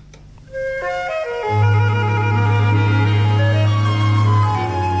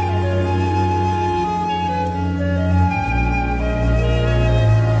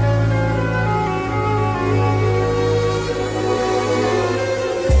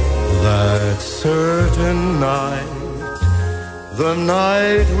 That certain night, the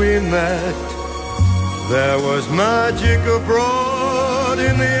night we met, there was magic abroad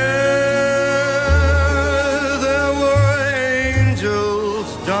in the air. There were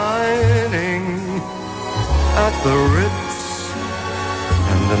angels dining at the Ritz,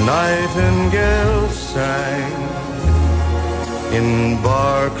 and a nightingale sang in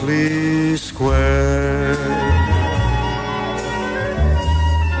Berkeley Square.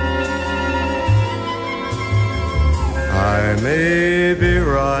 I may be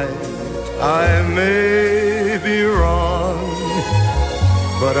right, I may be wrong,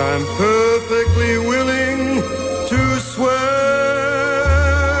 but I'm perfectly willing to swear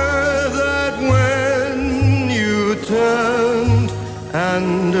that when you turned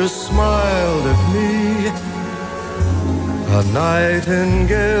and smiled at me, a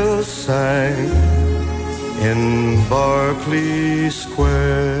nightingale sang in Berkeley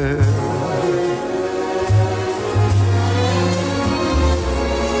Square.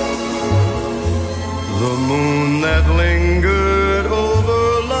 The moon that lingered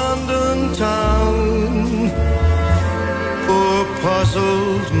over London town, poor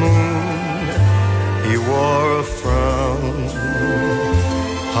puzzled moon, he wore a frown.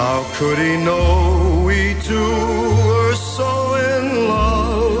 How could he know we two were so in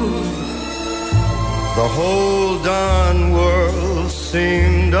love? The whole darn world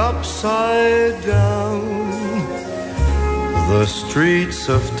seemed upside down. The streets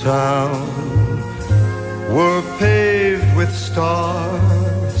of town were paved with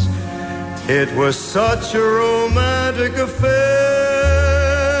stars. It was such a romantic affair.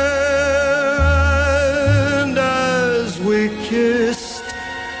 And as we kissed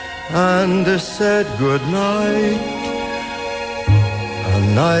and said goodnight, a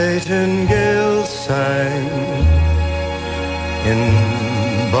nightingale sang in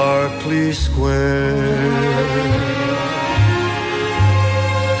Berkeley Square.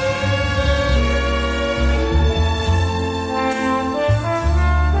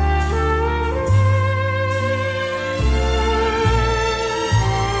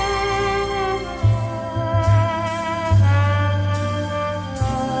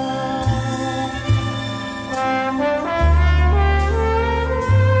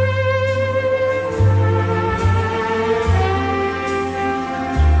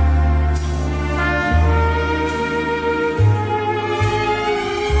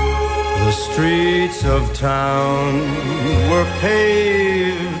 Of town were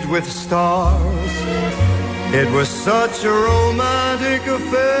paved with stars. It was such a romantic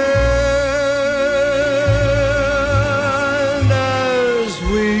affair. And as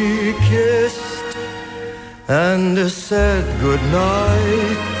we kissed and said good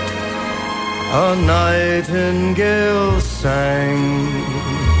night. A nightingale sang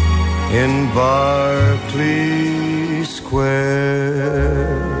in Berkeley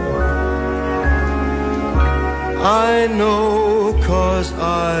Square. I know 'cause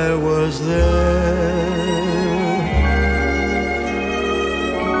I was there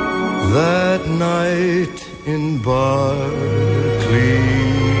that night in Berkeley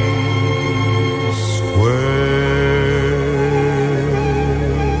Square.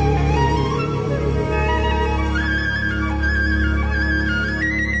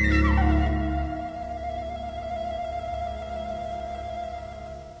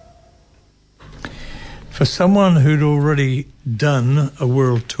 For someone who'd already done a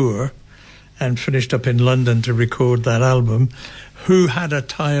world tour and finished up in London to record that album, who had a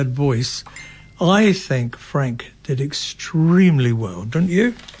tired voice, I think Frank did extremely well, don't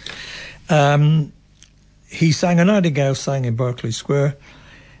you? He sang A Nightingale Sang in Berkeley Square,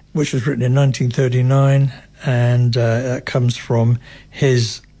 which was written in 1939, and that comes from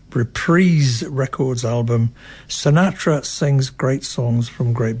his Reprise Records album, Sinatra Sings Great Songs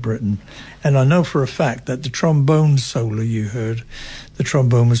from Great Britain. And I know for a fact that the trombone solo you heard, the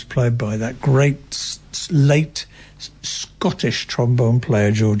trombone was played by that great late Scottish trombone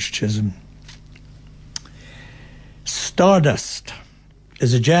player, George Chisholm. Stardust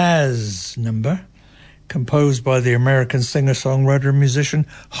is a jazz number composed by the American singer-songwriter and musician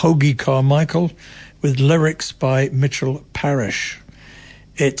Hoagy Carmichael with lyrics by Mitchell Parrish.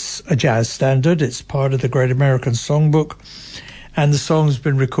 It's a jazz standard. It's part of the Great American Songbook, and the song's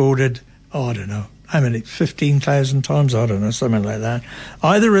been recorded, I don't know, 15,000 times? I don't know, something like that,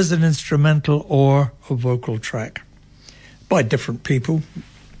 either as an instrumental or a vocal track by different people.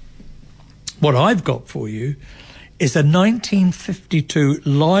 What I've got for you is a 1952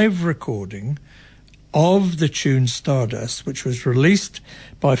 live recording of the tune Stardust, which was released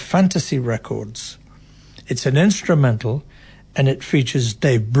by Fantasy Records. It's an instrumental, and it features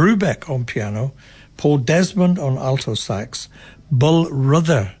Dave Brubeck on piano, Paul Desmond on alto sax, Bull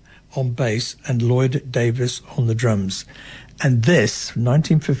Ruther on bass, and Lloyd Davis on the drums. And this,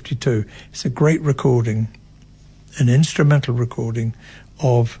 1952, is a great recording, an instrumental recording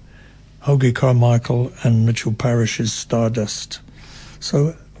of Hoagy Carmichael and Mitchell Parrish's Stardust.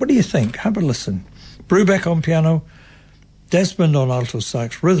 So what do you think? Have a listen. Brubeck on piano, Desmond on alto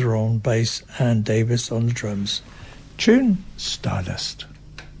sax, Ruther on bass, and Davis on the drums. Tune Stardust.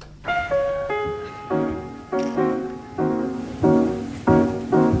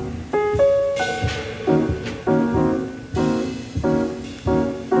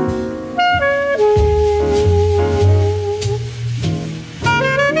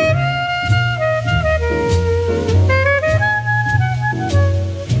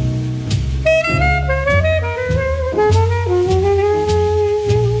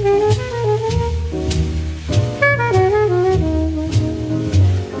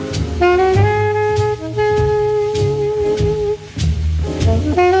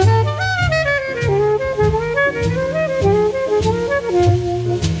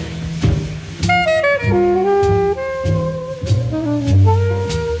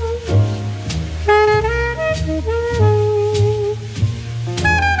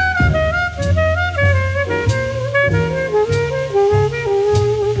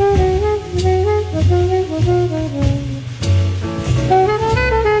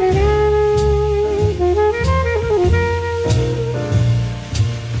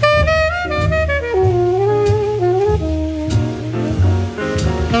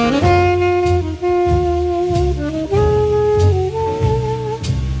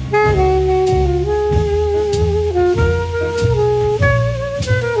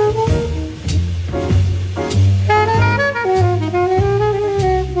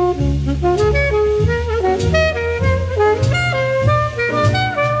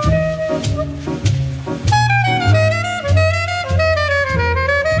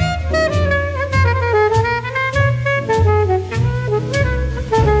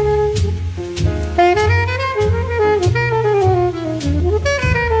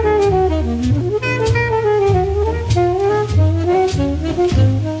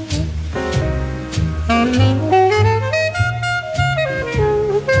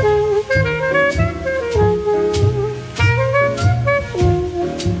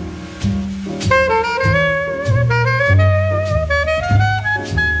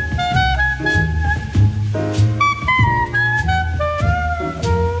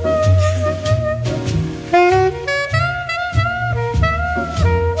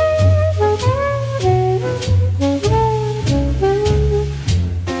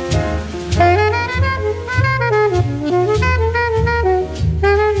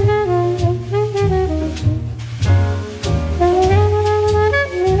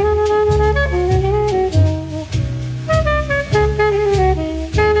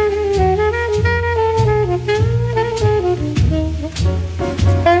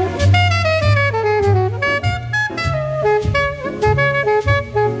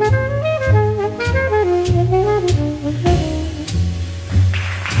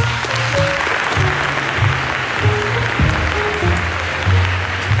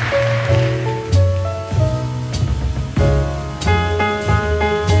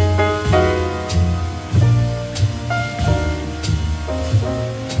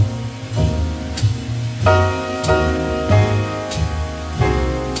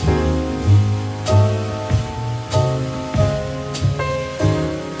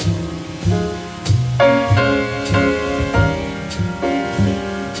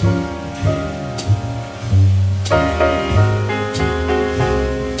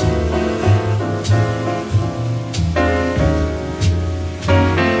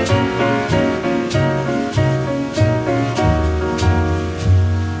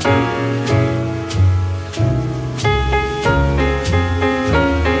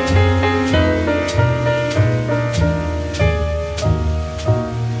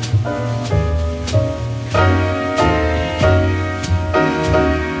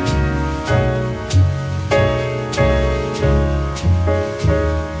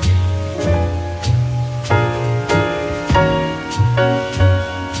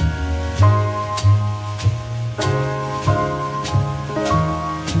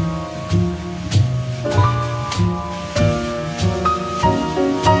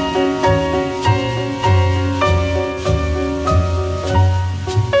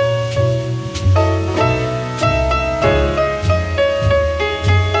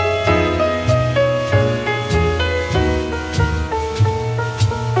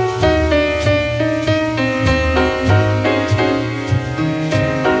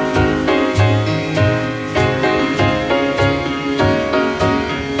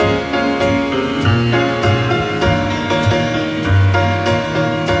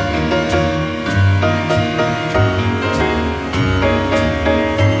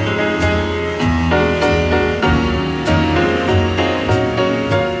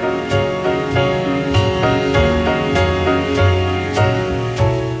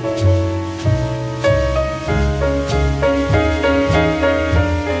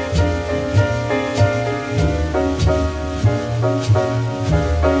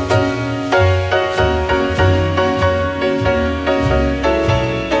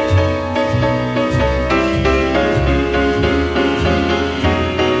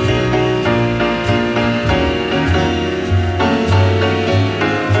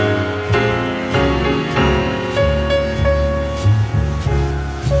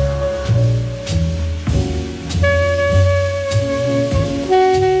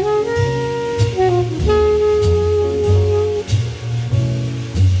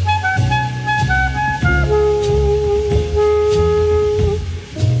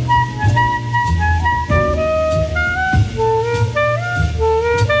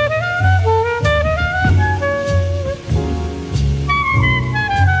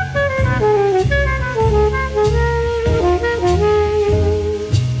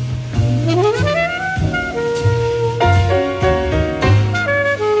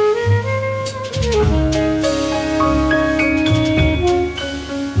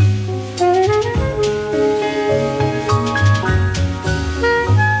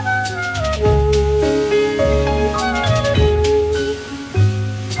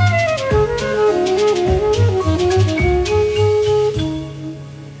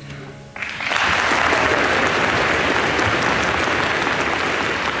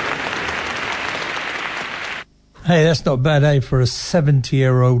 Hey, that's not bad, eh, for a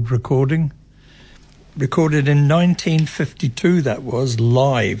 70-year-old recording. Recorded in 1952, that was,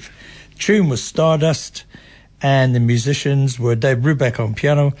 live. Tune was Stardust, and the musicians were Dave Brubeck on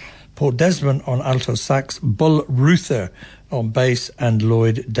piano, Paul Desmond on alto sax, Bull Ruther on bass, and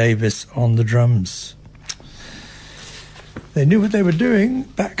Lloyd Davis on the drums. They knew what they were doing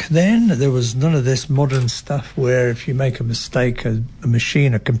back then. There was none of this modern stuff where if you make a mistake, a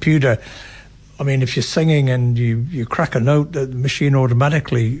machine, a computer... I mean, if you're singing and you crack a note, the machine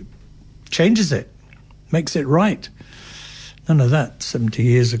automatically changes it, makes it right. None of that 70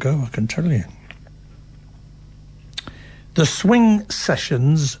 years ago, I can tell you. The Swing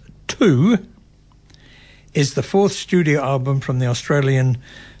Sessions 2 is the fourth studio album from the Australian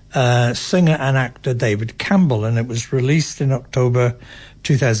singer and actor David Campbell, and it was released in October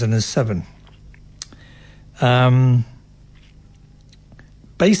 2007.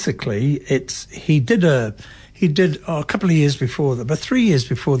 Basically, he did a couple of years before that, but 3 years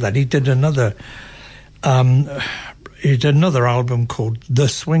before that, he did another album called The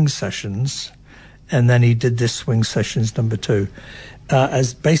Swing Sessions, and then he did this Swing Sessions number 2,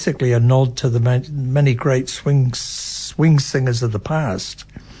 as basically a nod to the many great swing singers of the past.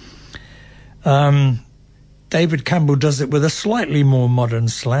 David Campbell does it with a slightly more modern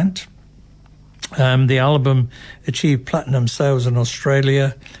slant. The album achieved platinum sales in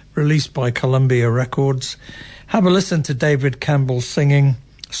Australia, released by Columbia Records. Have a listen to David Campbell singing,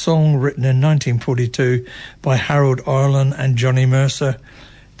 song written in 1942 by Harold Arlen and Johnny Mercer.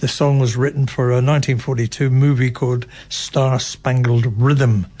 The song was written for a 1942 movie called Star Spangled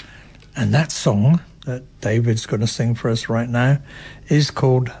Rhythm. And that song that David's going to sing for us right now is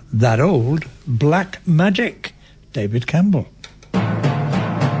called That Old Black Magic. David Campbell.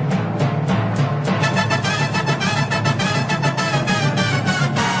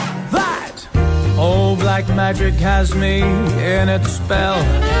 Old black magic has me in its spell.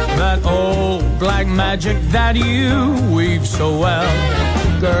 That old black magic that you weave so well.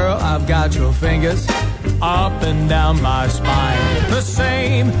 Girl, I've got your fingers up and down my spine. The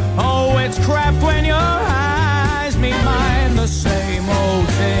same old witchcraft when your eyes meet mine. The same old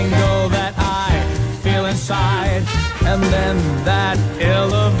tingle that I feel inside. And then that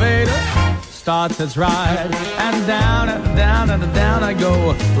elevator starts its ride, and down and down and down I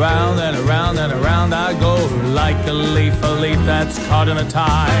go, round and around I go, like a leaf that's caught in a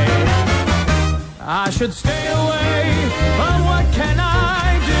tide. I should stay away, but what can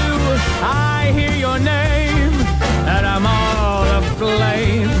I do? I hear your name, and I'm all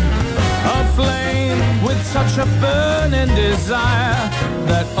aflame with such a burning desire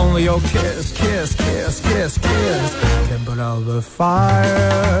that only your kiss can put out the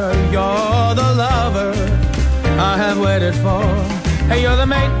fire. You're the lover I have waited for. Hey, you're the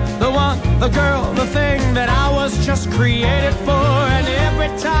mate, the one, the girl, the thing that I was just created for. And every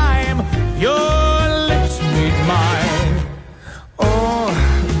time your lips meet mine, oh,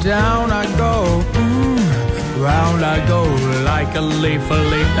 down I go, round I go, like a leaf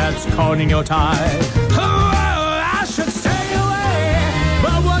that's caught in your tide. Oh, I should stay away,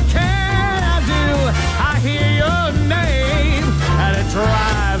 but what can I do? I hear your name, and it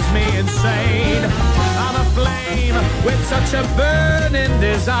drives me insane. I'm aflame with such a burning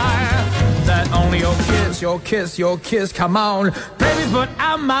desire that only your kiss, come on, baby, put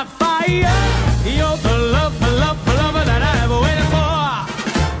out my fire. You're the lover that I ever waited for.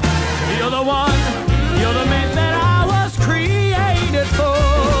 You're the one, you're the man that I was created for.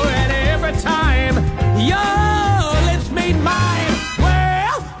 And every time your lips meet mine,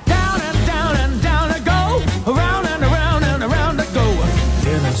 well, down and down and down I go, around and around I go.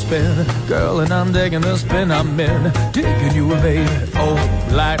 In and spin, girl, and I'm digging the spin I'm in, digging you, baby. Oh,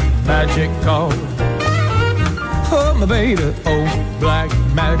 black magic call. Oh, my baby, oh, black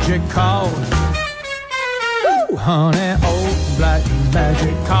magic call. Ooh, honey, oh, black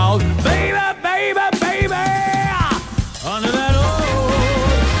magic call. Baby, under that old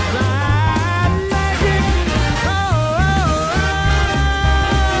black magic.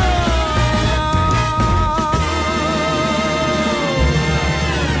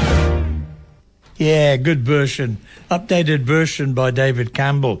 Yeah, good version. Updated version by David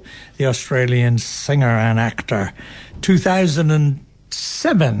Campbell, the Australian singer and actor.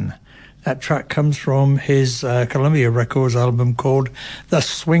 2007. That track comes from his Columbia Records album called The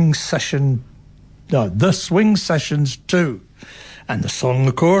Swing Sessions 2. And the song,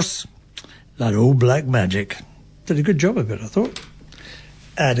 of course, That Old Black Magic. Did a good job of it, I thought.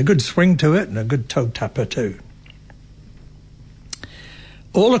 Had a good swing to it and a good toe tapper too.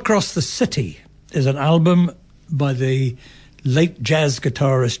 All Across the City is an album by the late jazz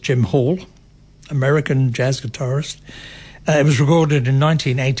guitarist Jim Hall, American jazz guitarist. It was recorded in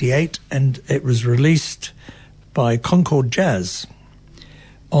 1988 and it was released by Concord Jazz.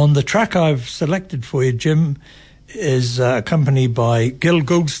 On the track I've selected for you, Jim is accompanied by Gil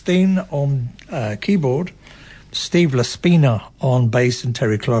Goldstein on keyboard, Steve Laspina on bass and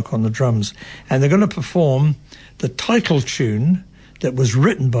Terry Clark on the drums. And they're going to perform the title tune that was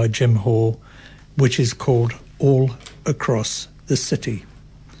written by Jim Hall, which is called All Across the City.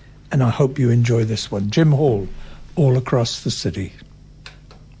 And I hope you enjoy this one. Jim Hall, All Across the City.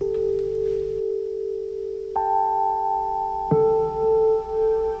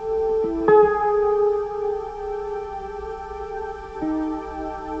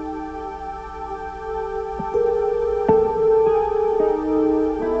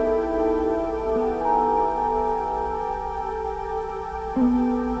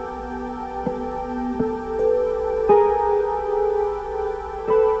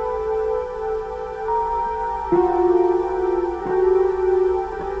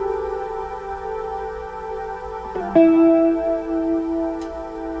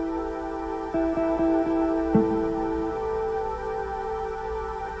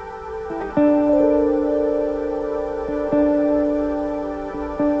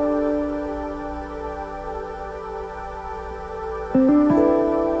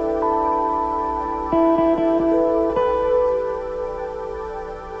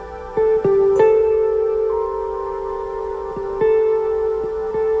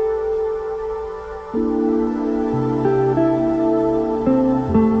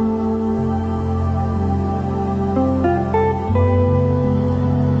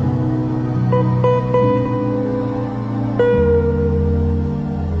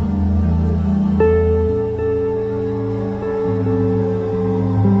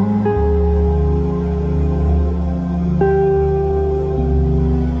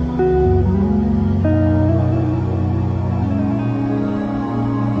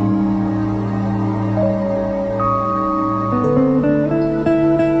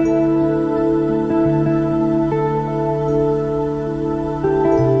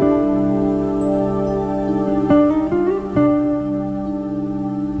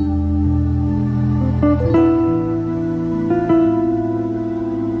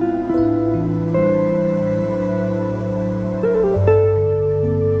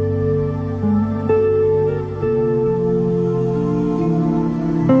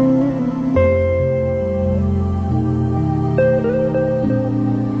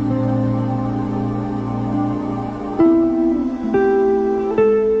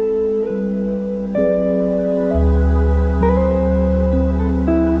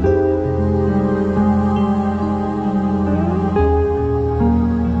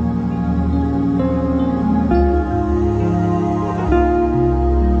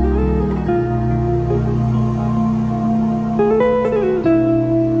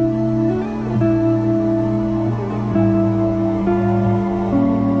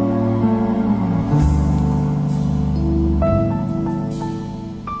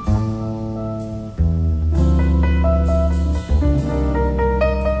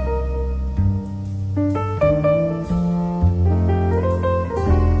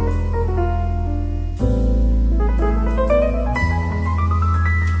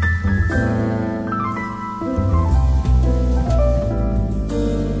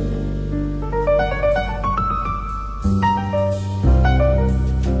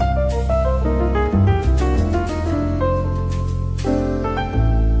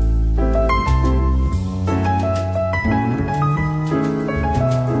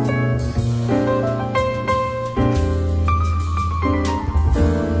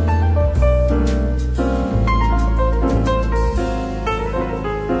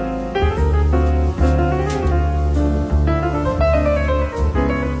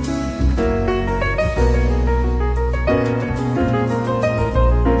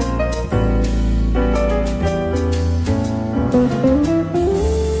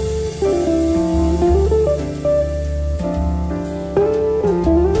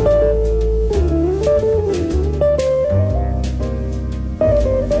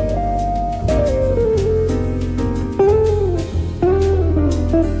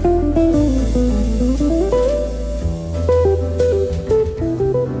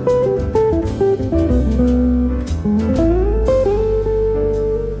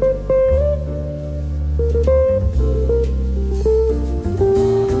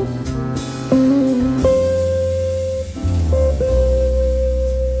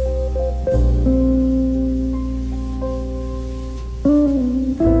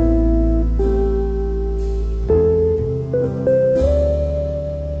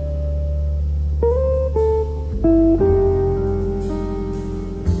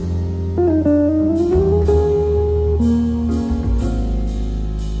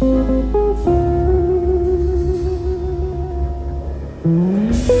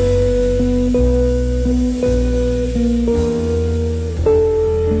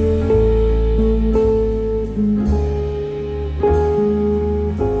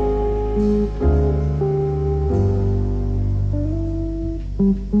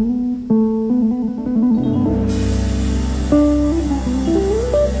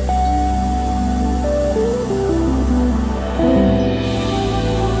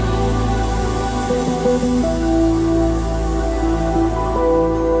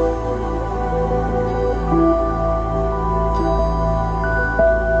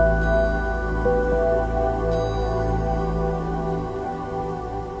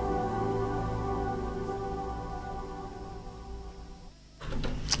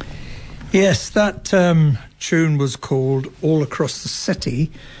 Yes, that tune was called All Across the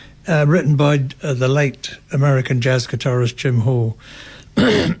City, written by the late American jazz guitarist Jim Hall.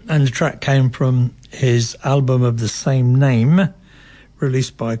 And the track came from his album of the same name,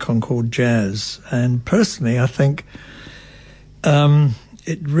 released by Concord Jazz. And personally, I think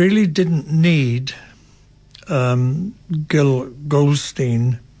it really didn't need Gil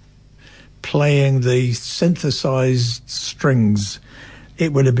Goldstein playing the synthesized strings.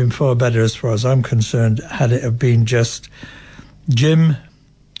 It would have been far better, as far as I'm concerned, had it have been just Jim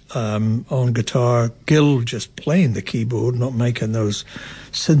on guitar, Gil just playing the keyboard, not making those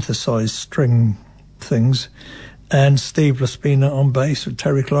synthesized string things, and Steve Laspina on bass with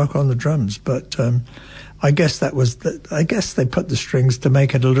Terry Clark on the drums. But I guess I guess they put the strings to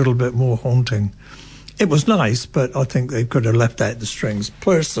make it a little bit more haunting. It was nice, but I think they could have left out the strings,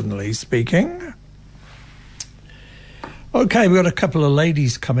 personally speaking. Okay, we've got a couple of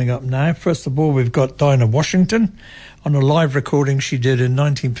ladies coming up now. First of all, we've got Dinah Washington on a live recording she did in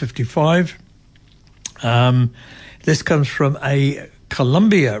 1955. This comes from a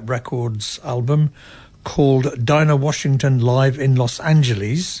Columbia Records album called Dinah Washington Live in Los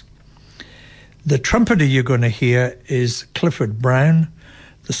Angeles. The trumpeter you're going to hear is Clifford Brown.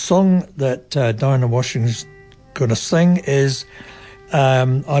 The song that Dinah Washington's going to sing is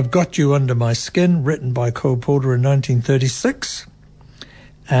I've Got You Under My Skin, written by Cole Porter in 1936.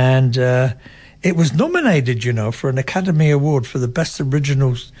 And it was nominated, for an Academy Award for the Best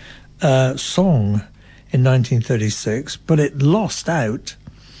Original Song in 1936, but it lost out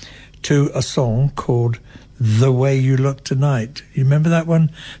to a song called The Way You Look Tonight. You remember that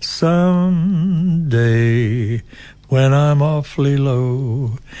one? Someday when I'm awfully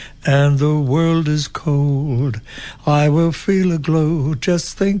low and the world is cold, I will feel a glow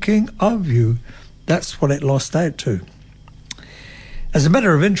just thinking of you. That's what it lost out to. As a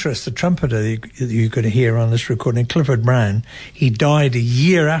matter of interest, the trumpeter you're going to hear on this recording, Clifford Brown, he died a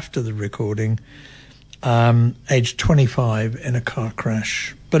year after the recording, aged 25, in a car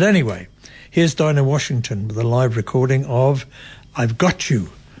crash. But anyway, here's Dinah Washington with a live recording of I've Got You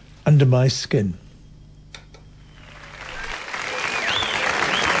Under My Skin.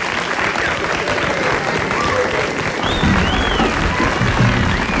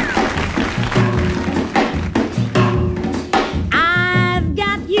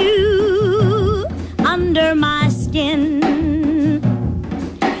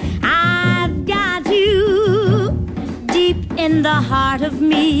 In the heart of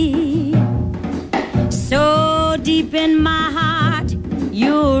me, so deep in my heart,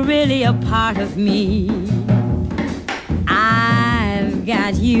 you're really a part of me. I've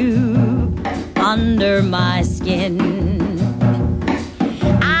got you under my skin.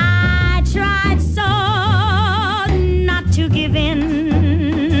 I tried so not to give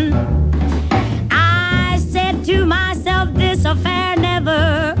in. I said to myself, this affair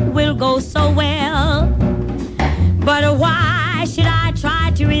never will go so well. But why should I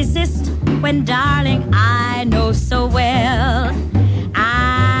try to resist when, darling, I know so well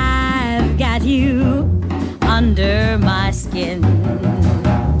I've got you under my skin.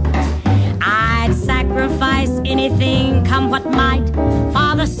 I'd sacrifice anything, come what might,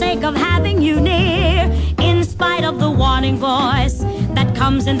 for the sake of having you near, in spite of the warning voice that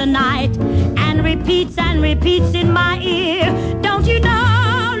comes in the night and repeats in my ear. Don't you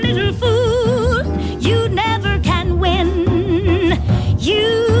know, little fool, you never can win.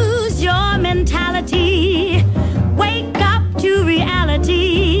 Use your mentality, wake up to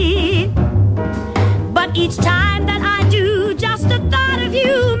reality. But each time that I do, just the thought of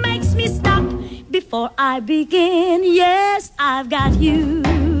you makes me stop before I begin. Yes, I've got you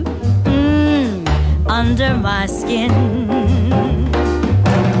under my skin.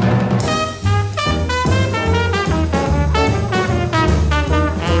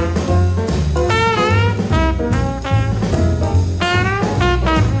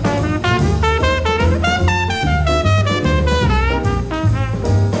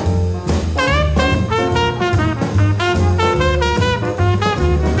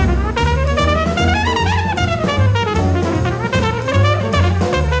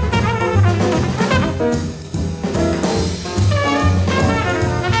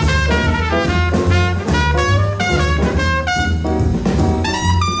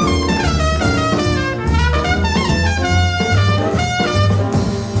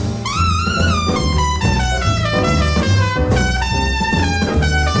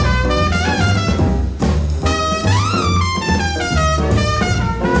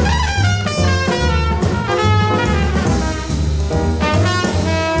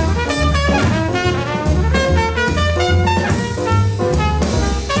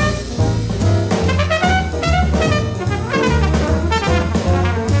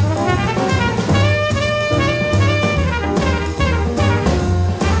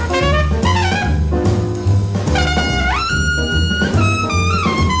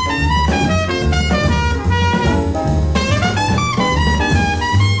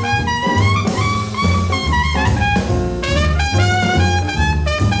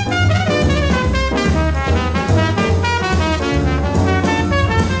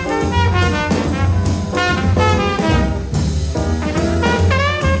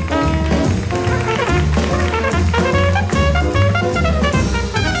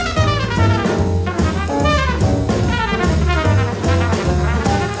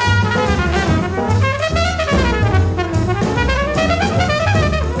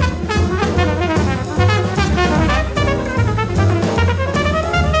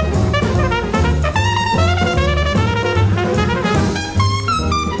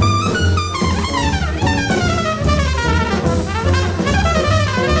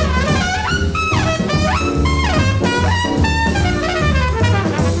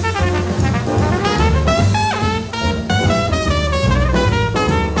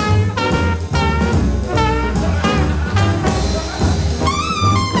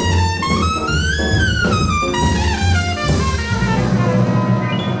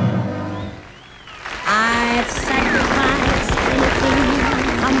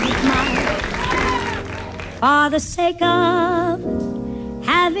 for the sake of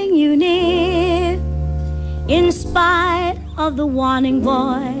having you near, in spite of the warning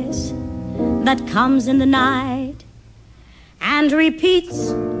voice that comes in the night and repeats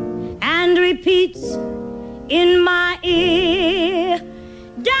in my ear.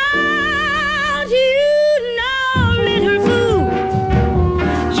 Don't you know, little fool,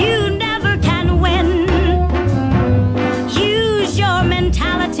 you never can win. Use your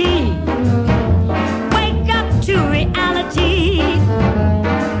mentality, wake up to reality.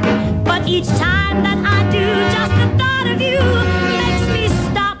 But each time that I do, just the thought of you makes me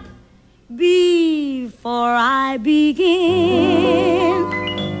stop before I begin.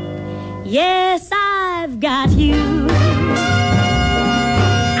 Yes, I've got you.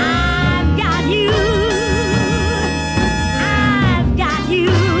 I've got you. I've got you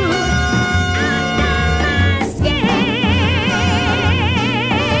under my skin.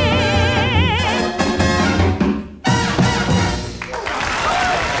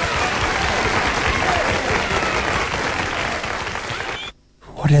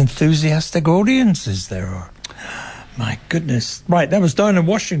 What enthusiastic audiences there are. My goodness. Right, that was Dinah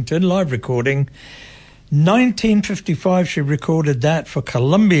Washington, live recording. 1955, she recorded that for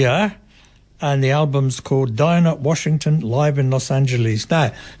Columbia, and the album's called Dinah Washington Live in Los Angeles.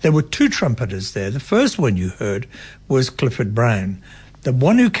 Now, there were two trumpeters there. The first one you heard was Clifford Brown. The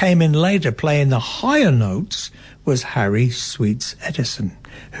one who came in later playing the higher notes was Harry Sweets Edison,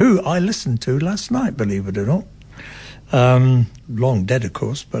 who I listened to last night, believe it or not. Long dead, of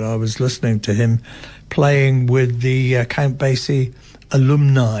course, but I was listening to him playing with the Count Basie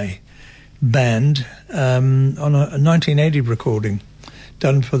alumni band on a 1980 recording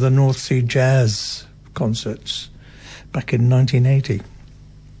done for the North Sea Jazz concerts back in 1980.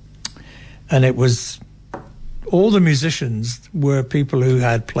 And it was, all the musicians were people who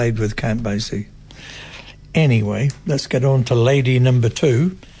had played with Count Basie. Anyway, let's get on to lady number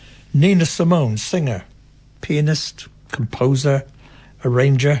 2, Nina Simone, singer, pianist, composer,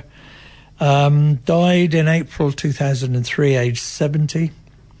 arranger. Died in April 2003, aged 70.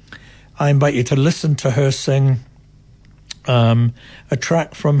 I invite you to listen to her sing a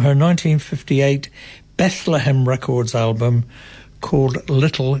track from her 1958 Bethlehem Records album called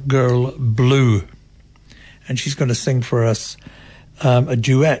Little Girl Blue. And she's going to sing for us a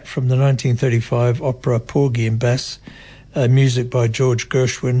duet from the 1935 opera Porgy and Bess, music by George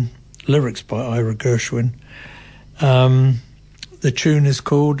Gershwin, lyrics by Ira Gershwin. The tune is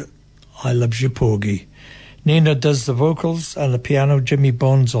called I Loves You Porgy. Nina does the vocals and the piano, Jimmy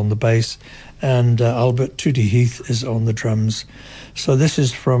Bond's on the bass, and Albert Tootie Heath is on the drums. So this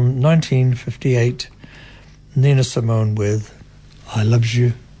is from 1958, Nina Simone with I Loves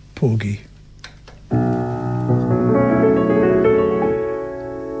You Porgy.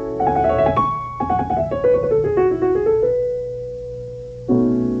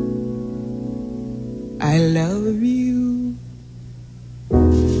 I love you,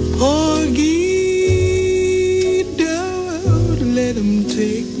 Porgy, don't let him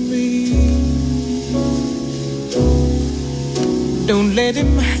take me. Don't let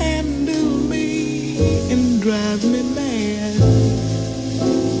him handle me and drive me mad.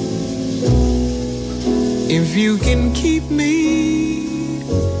 If you can keep me,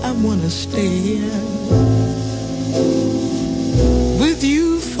 I wanna stay with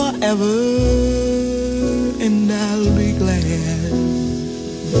you forever. And I'll be glad.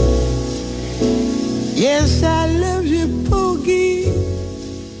 Yes, I love you, Porgy.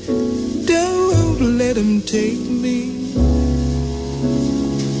 Don't let him take me.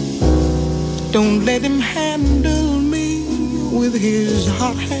 Don't let him handle me with his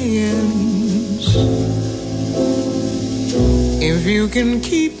hot hands. If you can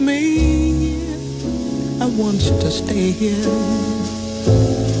keep me, I want to stay here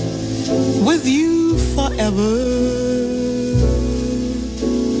with you forever.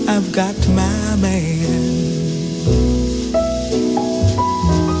 I've got my man.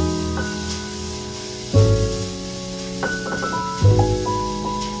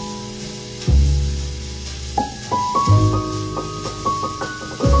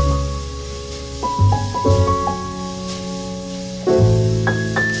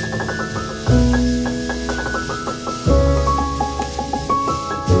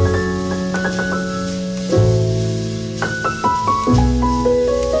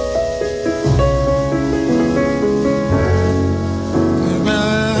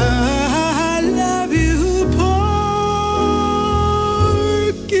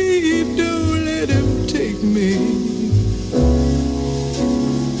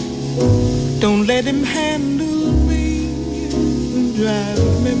 Don't let him handle me and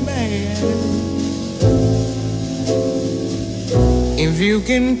drive me mad. you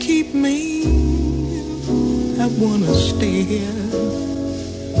can keep me, I wanna stay here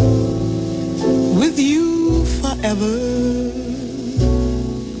with you forever.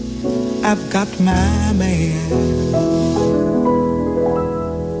 I've got my man.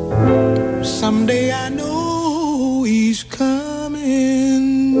 Someday I know he's coming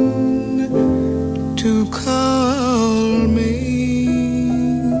to call me.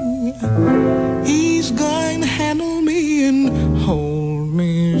 He's going to handle me and hold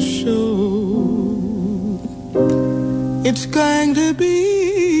me so. It's going to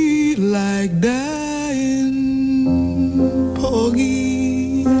be like dying,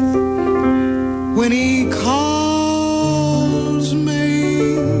 Porgy, when he calls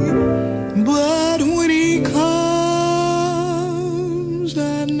me. But when he comes,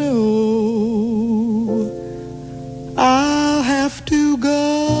 I know I'll have to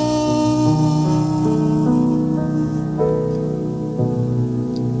go.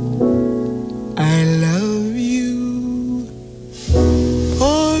 I love you,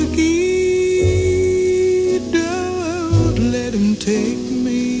 Porgy, don't let him take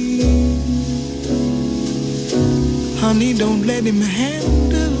me. Honey, don't let him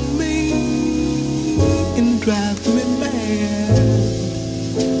handle me and drive me mad.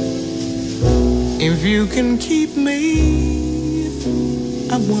 If you can keep me,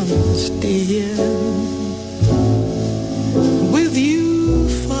 I wanna stay here with you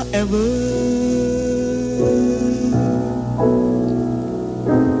forever.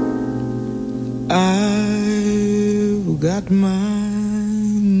 I've got my man.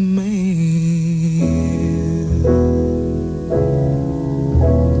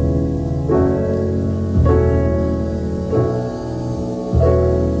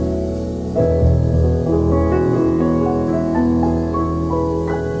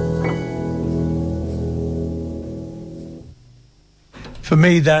 For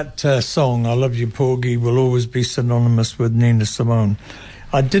me, that song, I Love You, Porgy, will always be synonymous with Nina Simone.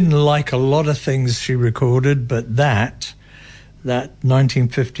 I didn't like a lot of things she recorded, but that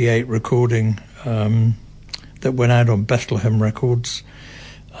 1958 recording that went out on Bethlehem Records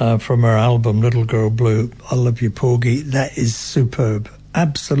from her album Little Girl Blue, I Love You, Porgy, that is superb,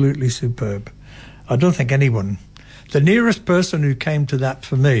 absolutely superb. I don't think anyone... The nearest person who came to that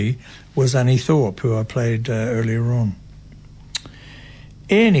for me was Annie Thorpe, who I played earlier on.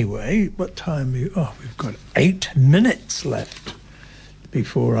 Anyway, what time are you? Oh, we've got 8 minutes left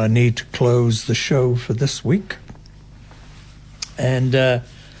before I need to close the show for this week. And I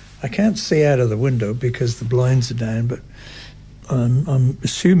can't see out of the window because the blinds are down, but I'm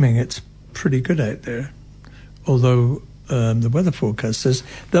assuming it's pretty good out there. Although the weather forecast says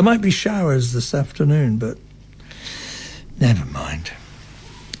there might be showers this afternoon, but never mind.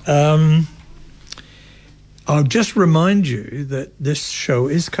 I'll just remind you that this show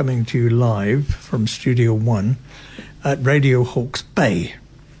is coming to you live from Studio One at Radio Hawke's Bay.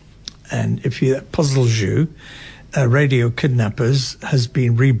 And if that puzzles you, Radio Kidnappers has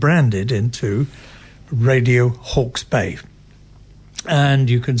been rebranded into Radio Hawke's Bay. And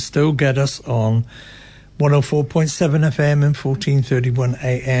you can still get us on 104.7 FM and 1431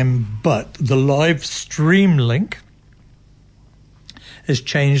 AM, but the live stream link has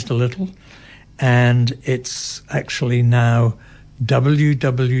changed a little. And it's actually now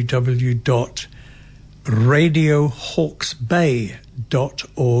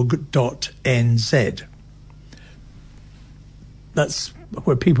www.radiohawksbay.org.nz. That's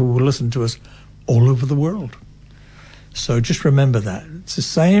where people will listen to us all over the world. So just remember that. It's the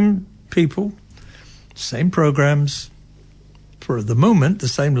same people, same programs, for the moment, the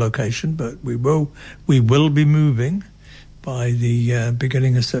same location, but we will be moving by the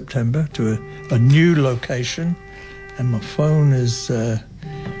beginning of September to a new location, and my phone's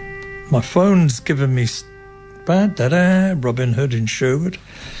given me Robin Hood in Sherwood.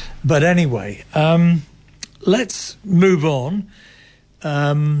 But anyway, let's move on.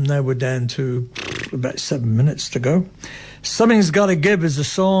 Now we're down to about 7 minutes to go. Something's Gotta Give is a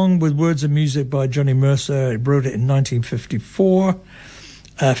song with words and music by Johnny Mercer. He wrote it in 1954.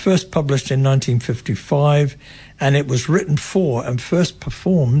 First published in 1955, and it was written for and first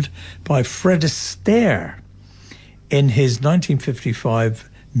performed by Fred Astaire in his 1955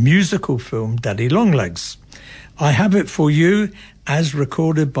 musical film Daddy Longlegs. I have it for you as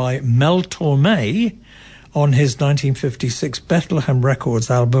recorded by Mel Torme on his 1956 Bethlehem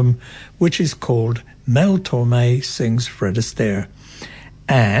Records album, which is called Mel Torme Sings Fred Astaire.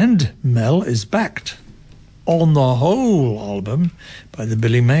 And Mel is backed on the whole album by the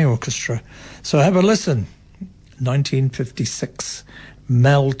Billy May Orchestra. So have a listen. 1956,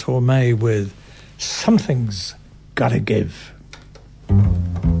 Mel Torme with Something's Gotta Give.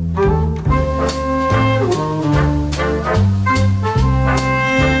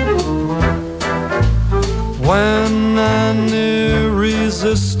 When an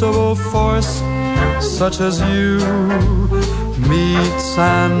irresistible force such as you meets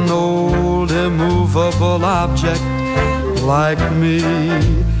an old immovable object like me,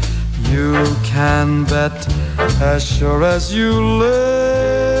 you can bet as sure as you live,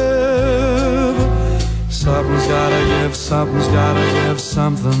 something's gotta give, something's gotta give,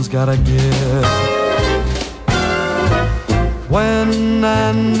 something's gotta give. When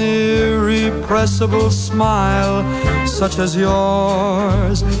an irrepressible smile such as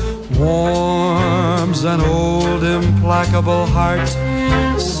yours warms an old implacable heart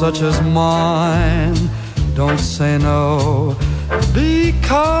such as mine, don't say no,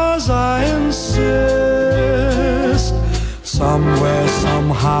 because I insist. Somewhere,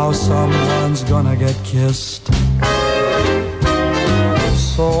 somehow, someone's gonna get kissed.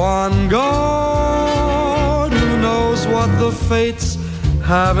 So on guard, who knows what the fates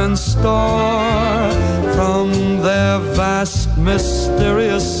have in store from their vast,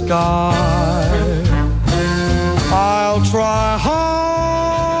 mysterious sky. I'll try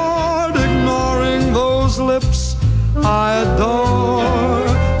hard, ignoring those lips I adore,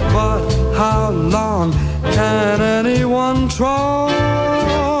 but how long can anyone try?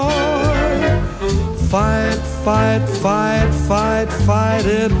 Fight, fight, fight, fight, fight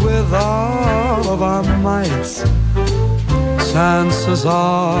it with all of our might. Chances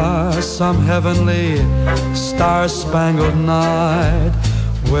are some heavenly star-spangled night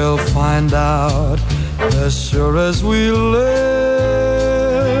we'll find out as sure as we live.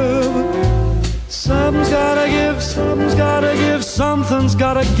 Something's gotta give, something's gotta give, something's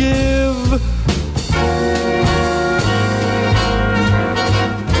gotta give.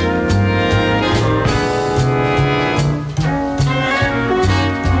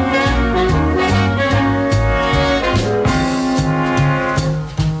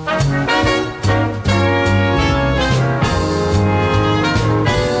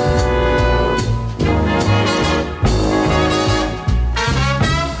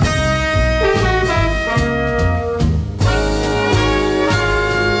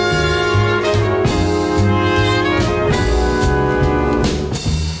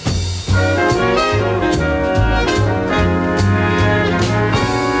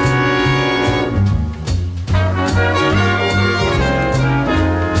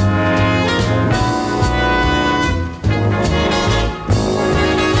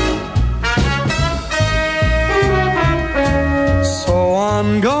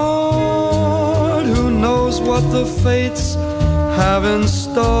 The fates have in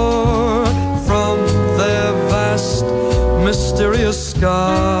store from their vast, mysterious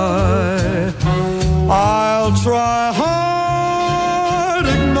sky. I'll try hard,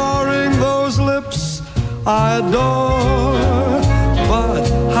 ignoring those lips I adore, but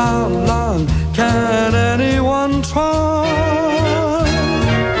how long can anyone try?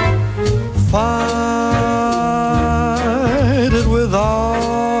 Fight it with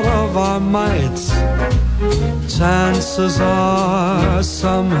all of our might. Chances are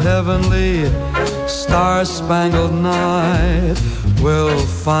some heavenly star-spangled night we'll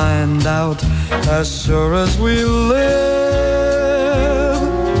find out as sure as we live.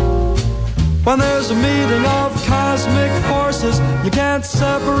 When there's a meeting of cosmic forces, you can't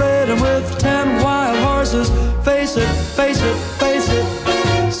separate them with 10 wild horses. Face it, face it, face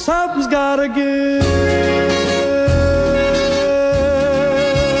it, something's gotta give.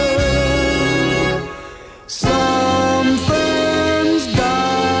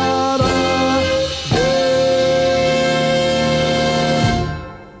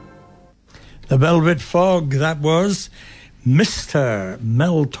 The Velvet Fog, that was Mr.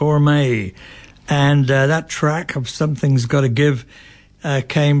 Mel Torme. And that track of Something's Gotta Give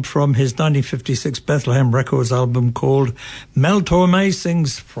came from his 1956 Bethlehem Records album called Mel Torme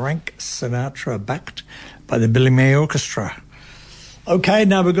Sings Frank Sinatra, backed by the Billy May Orchestra. Okay,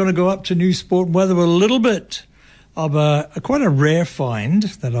 now we're going to go up to New Sport and Weather with a little bit of quite a rare find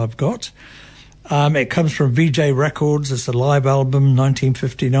that I've got. It comes from VJ Records. It's a live album,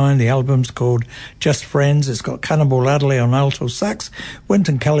 1959. The album's called Just Friends. It's got Cannonball Adderley on alto sax,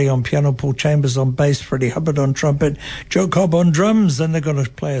 Wynton Kelly on piano, Paul Chambers on bass, Freddie Hubbard on trumpet, Joe Cobb on drums. Then they're going to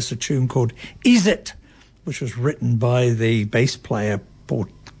play us a tune called Ease It, which was written by the bass player, Paul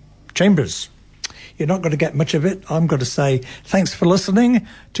Chambers. You're not going to get much of it. I'm going to say thanks for listening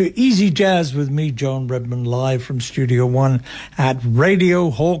to Easy Jazz with me, John Redman, live from Studio One at Radio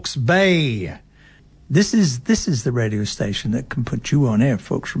Hawke's Bay. This is the radio station that can put you on air,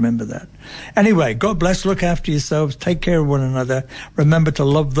 folks. Remember that. Anyway, God bless. Look after yourselves. Take care of one another. Remember to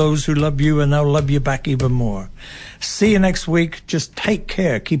love those who love you, and they'll love you back even more. See you next week. Just take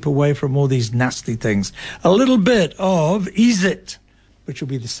care. Keep away from all these nasty things. A little bit of Ease It, which will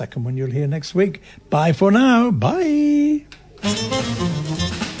be the second one you'll hear next week. Bye for now. Bye.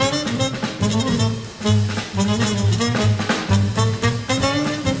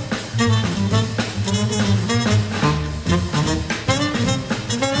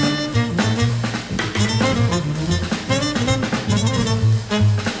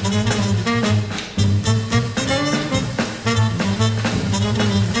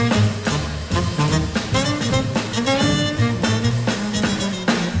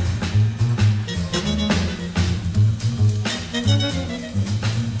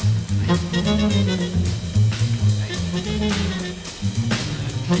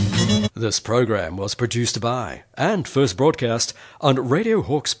 This program was produced by and first broadcast on Radio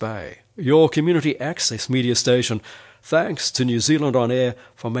Hawke's Bay, your community access media station. Thanks to New Zealand On Air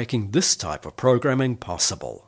for making this type of programming possible.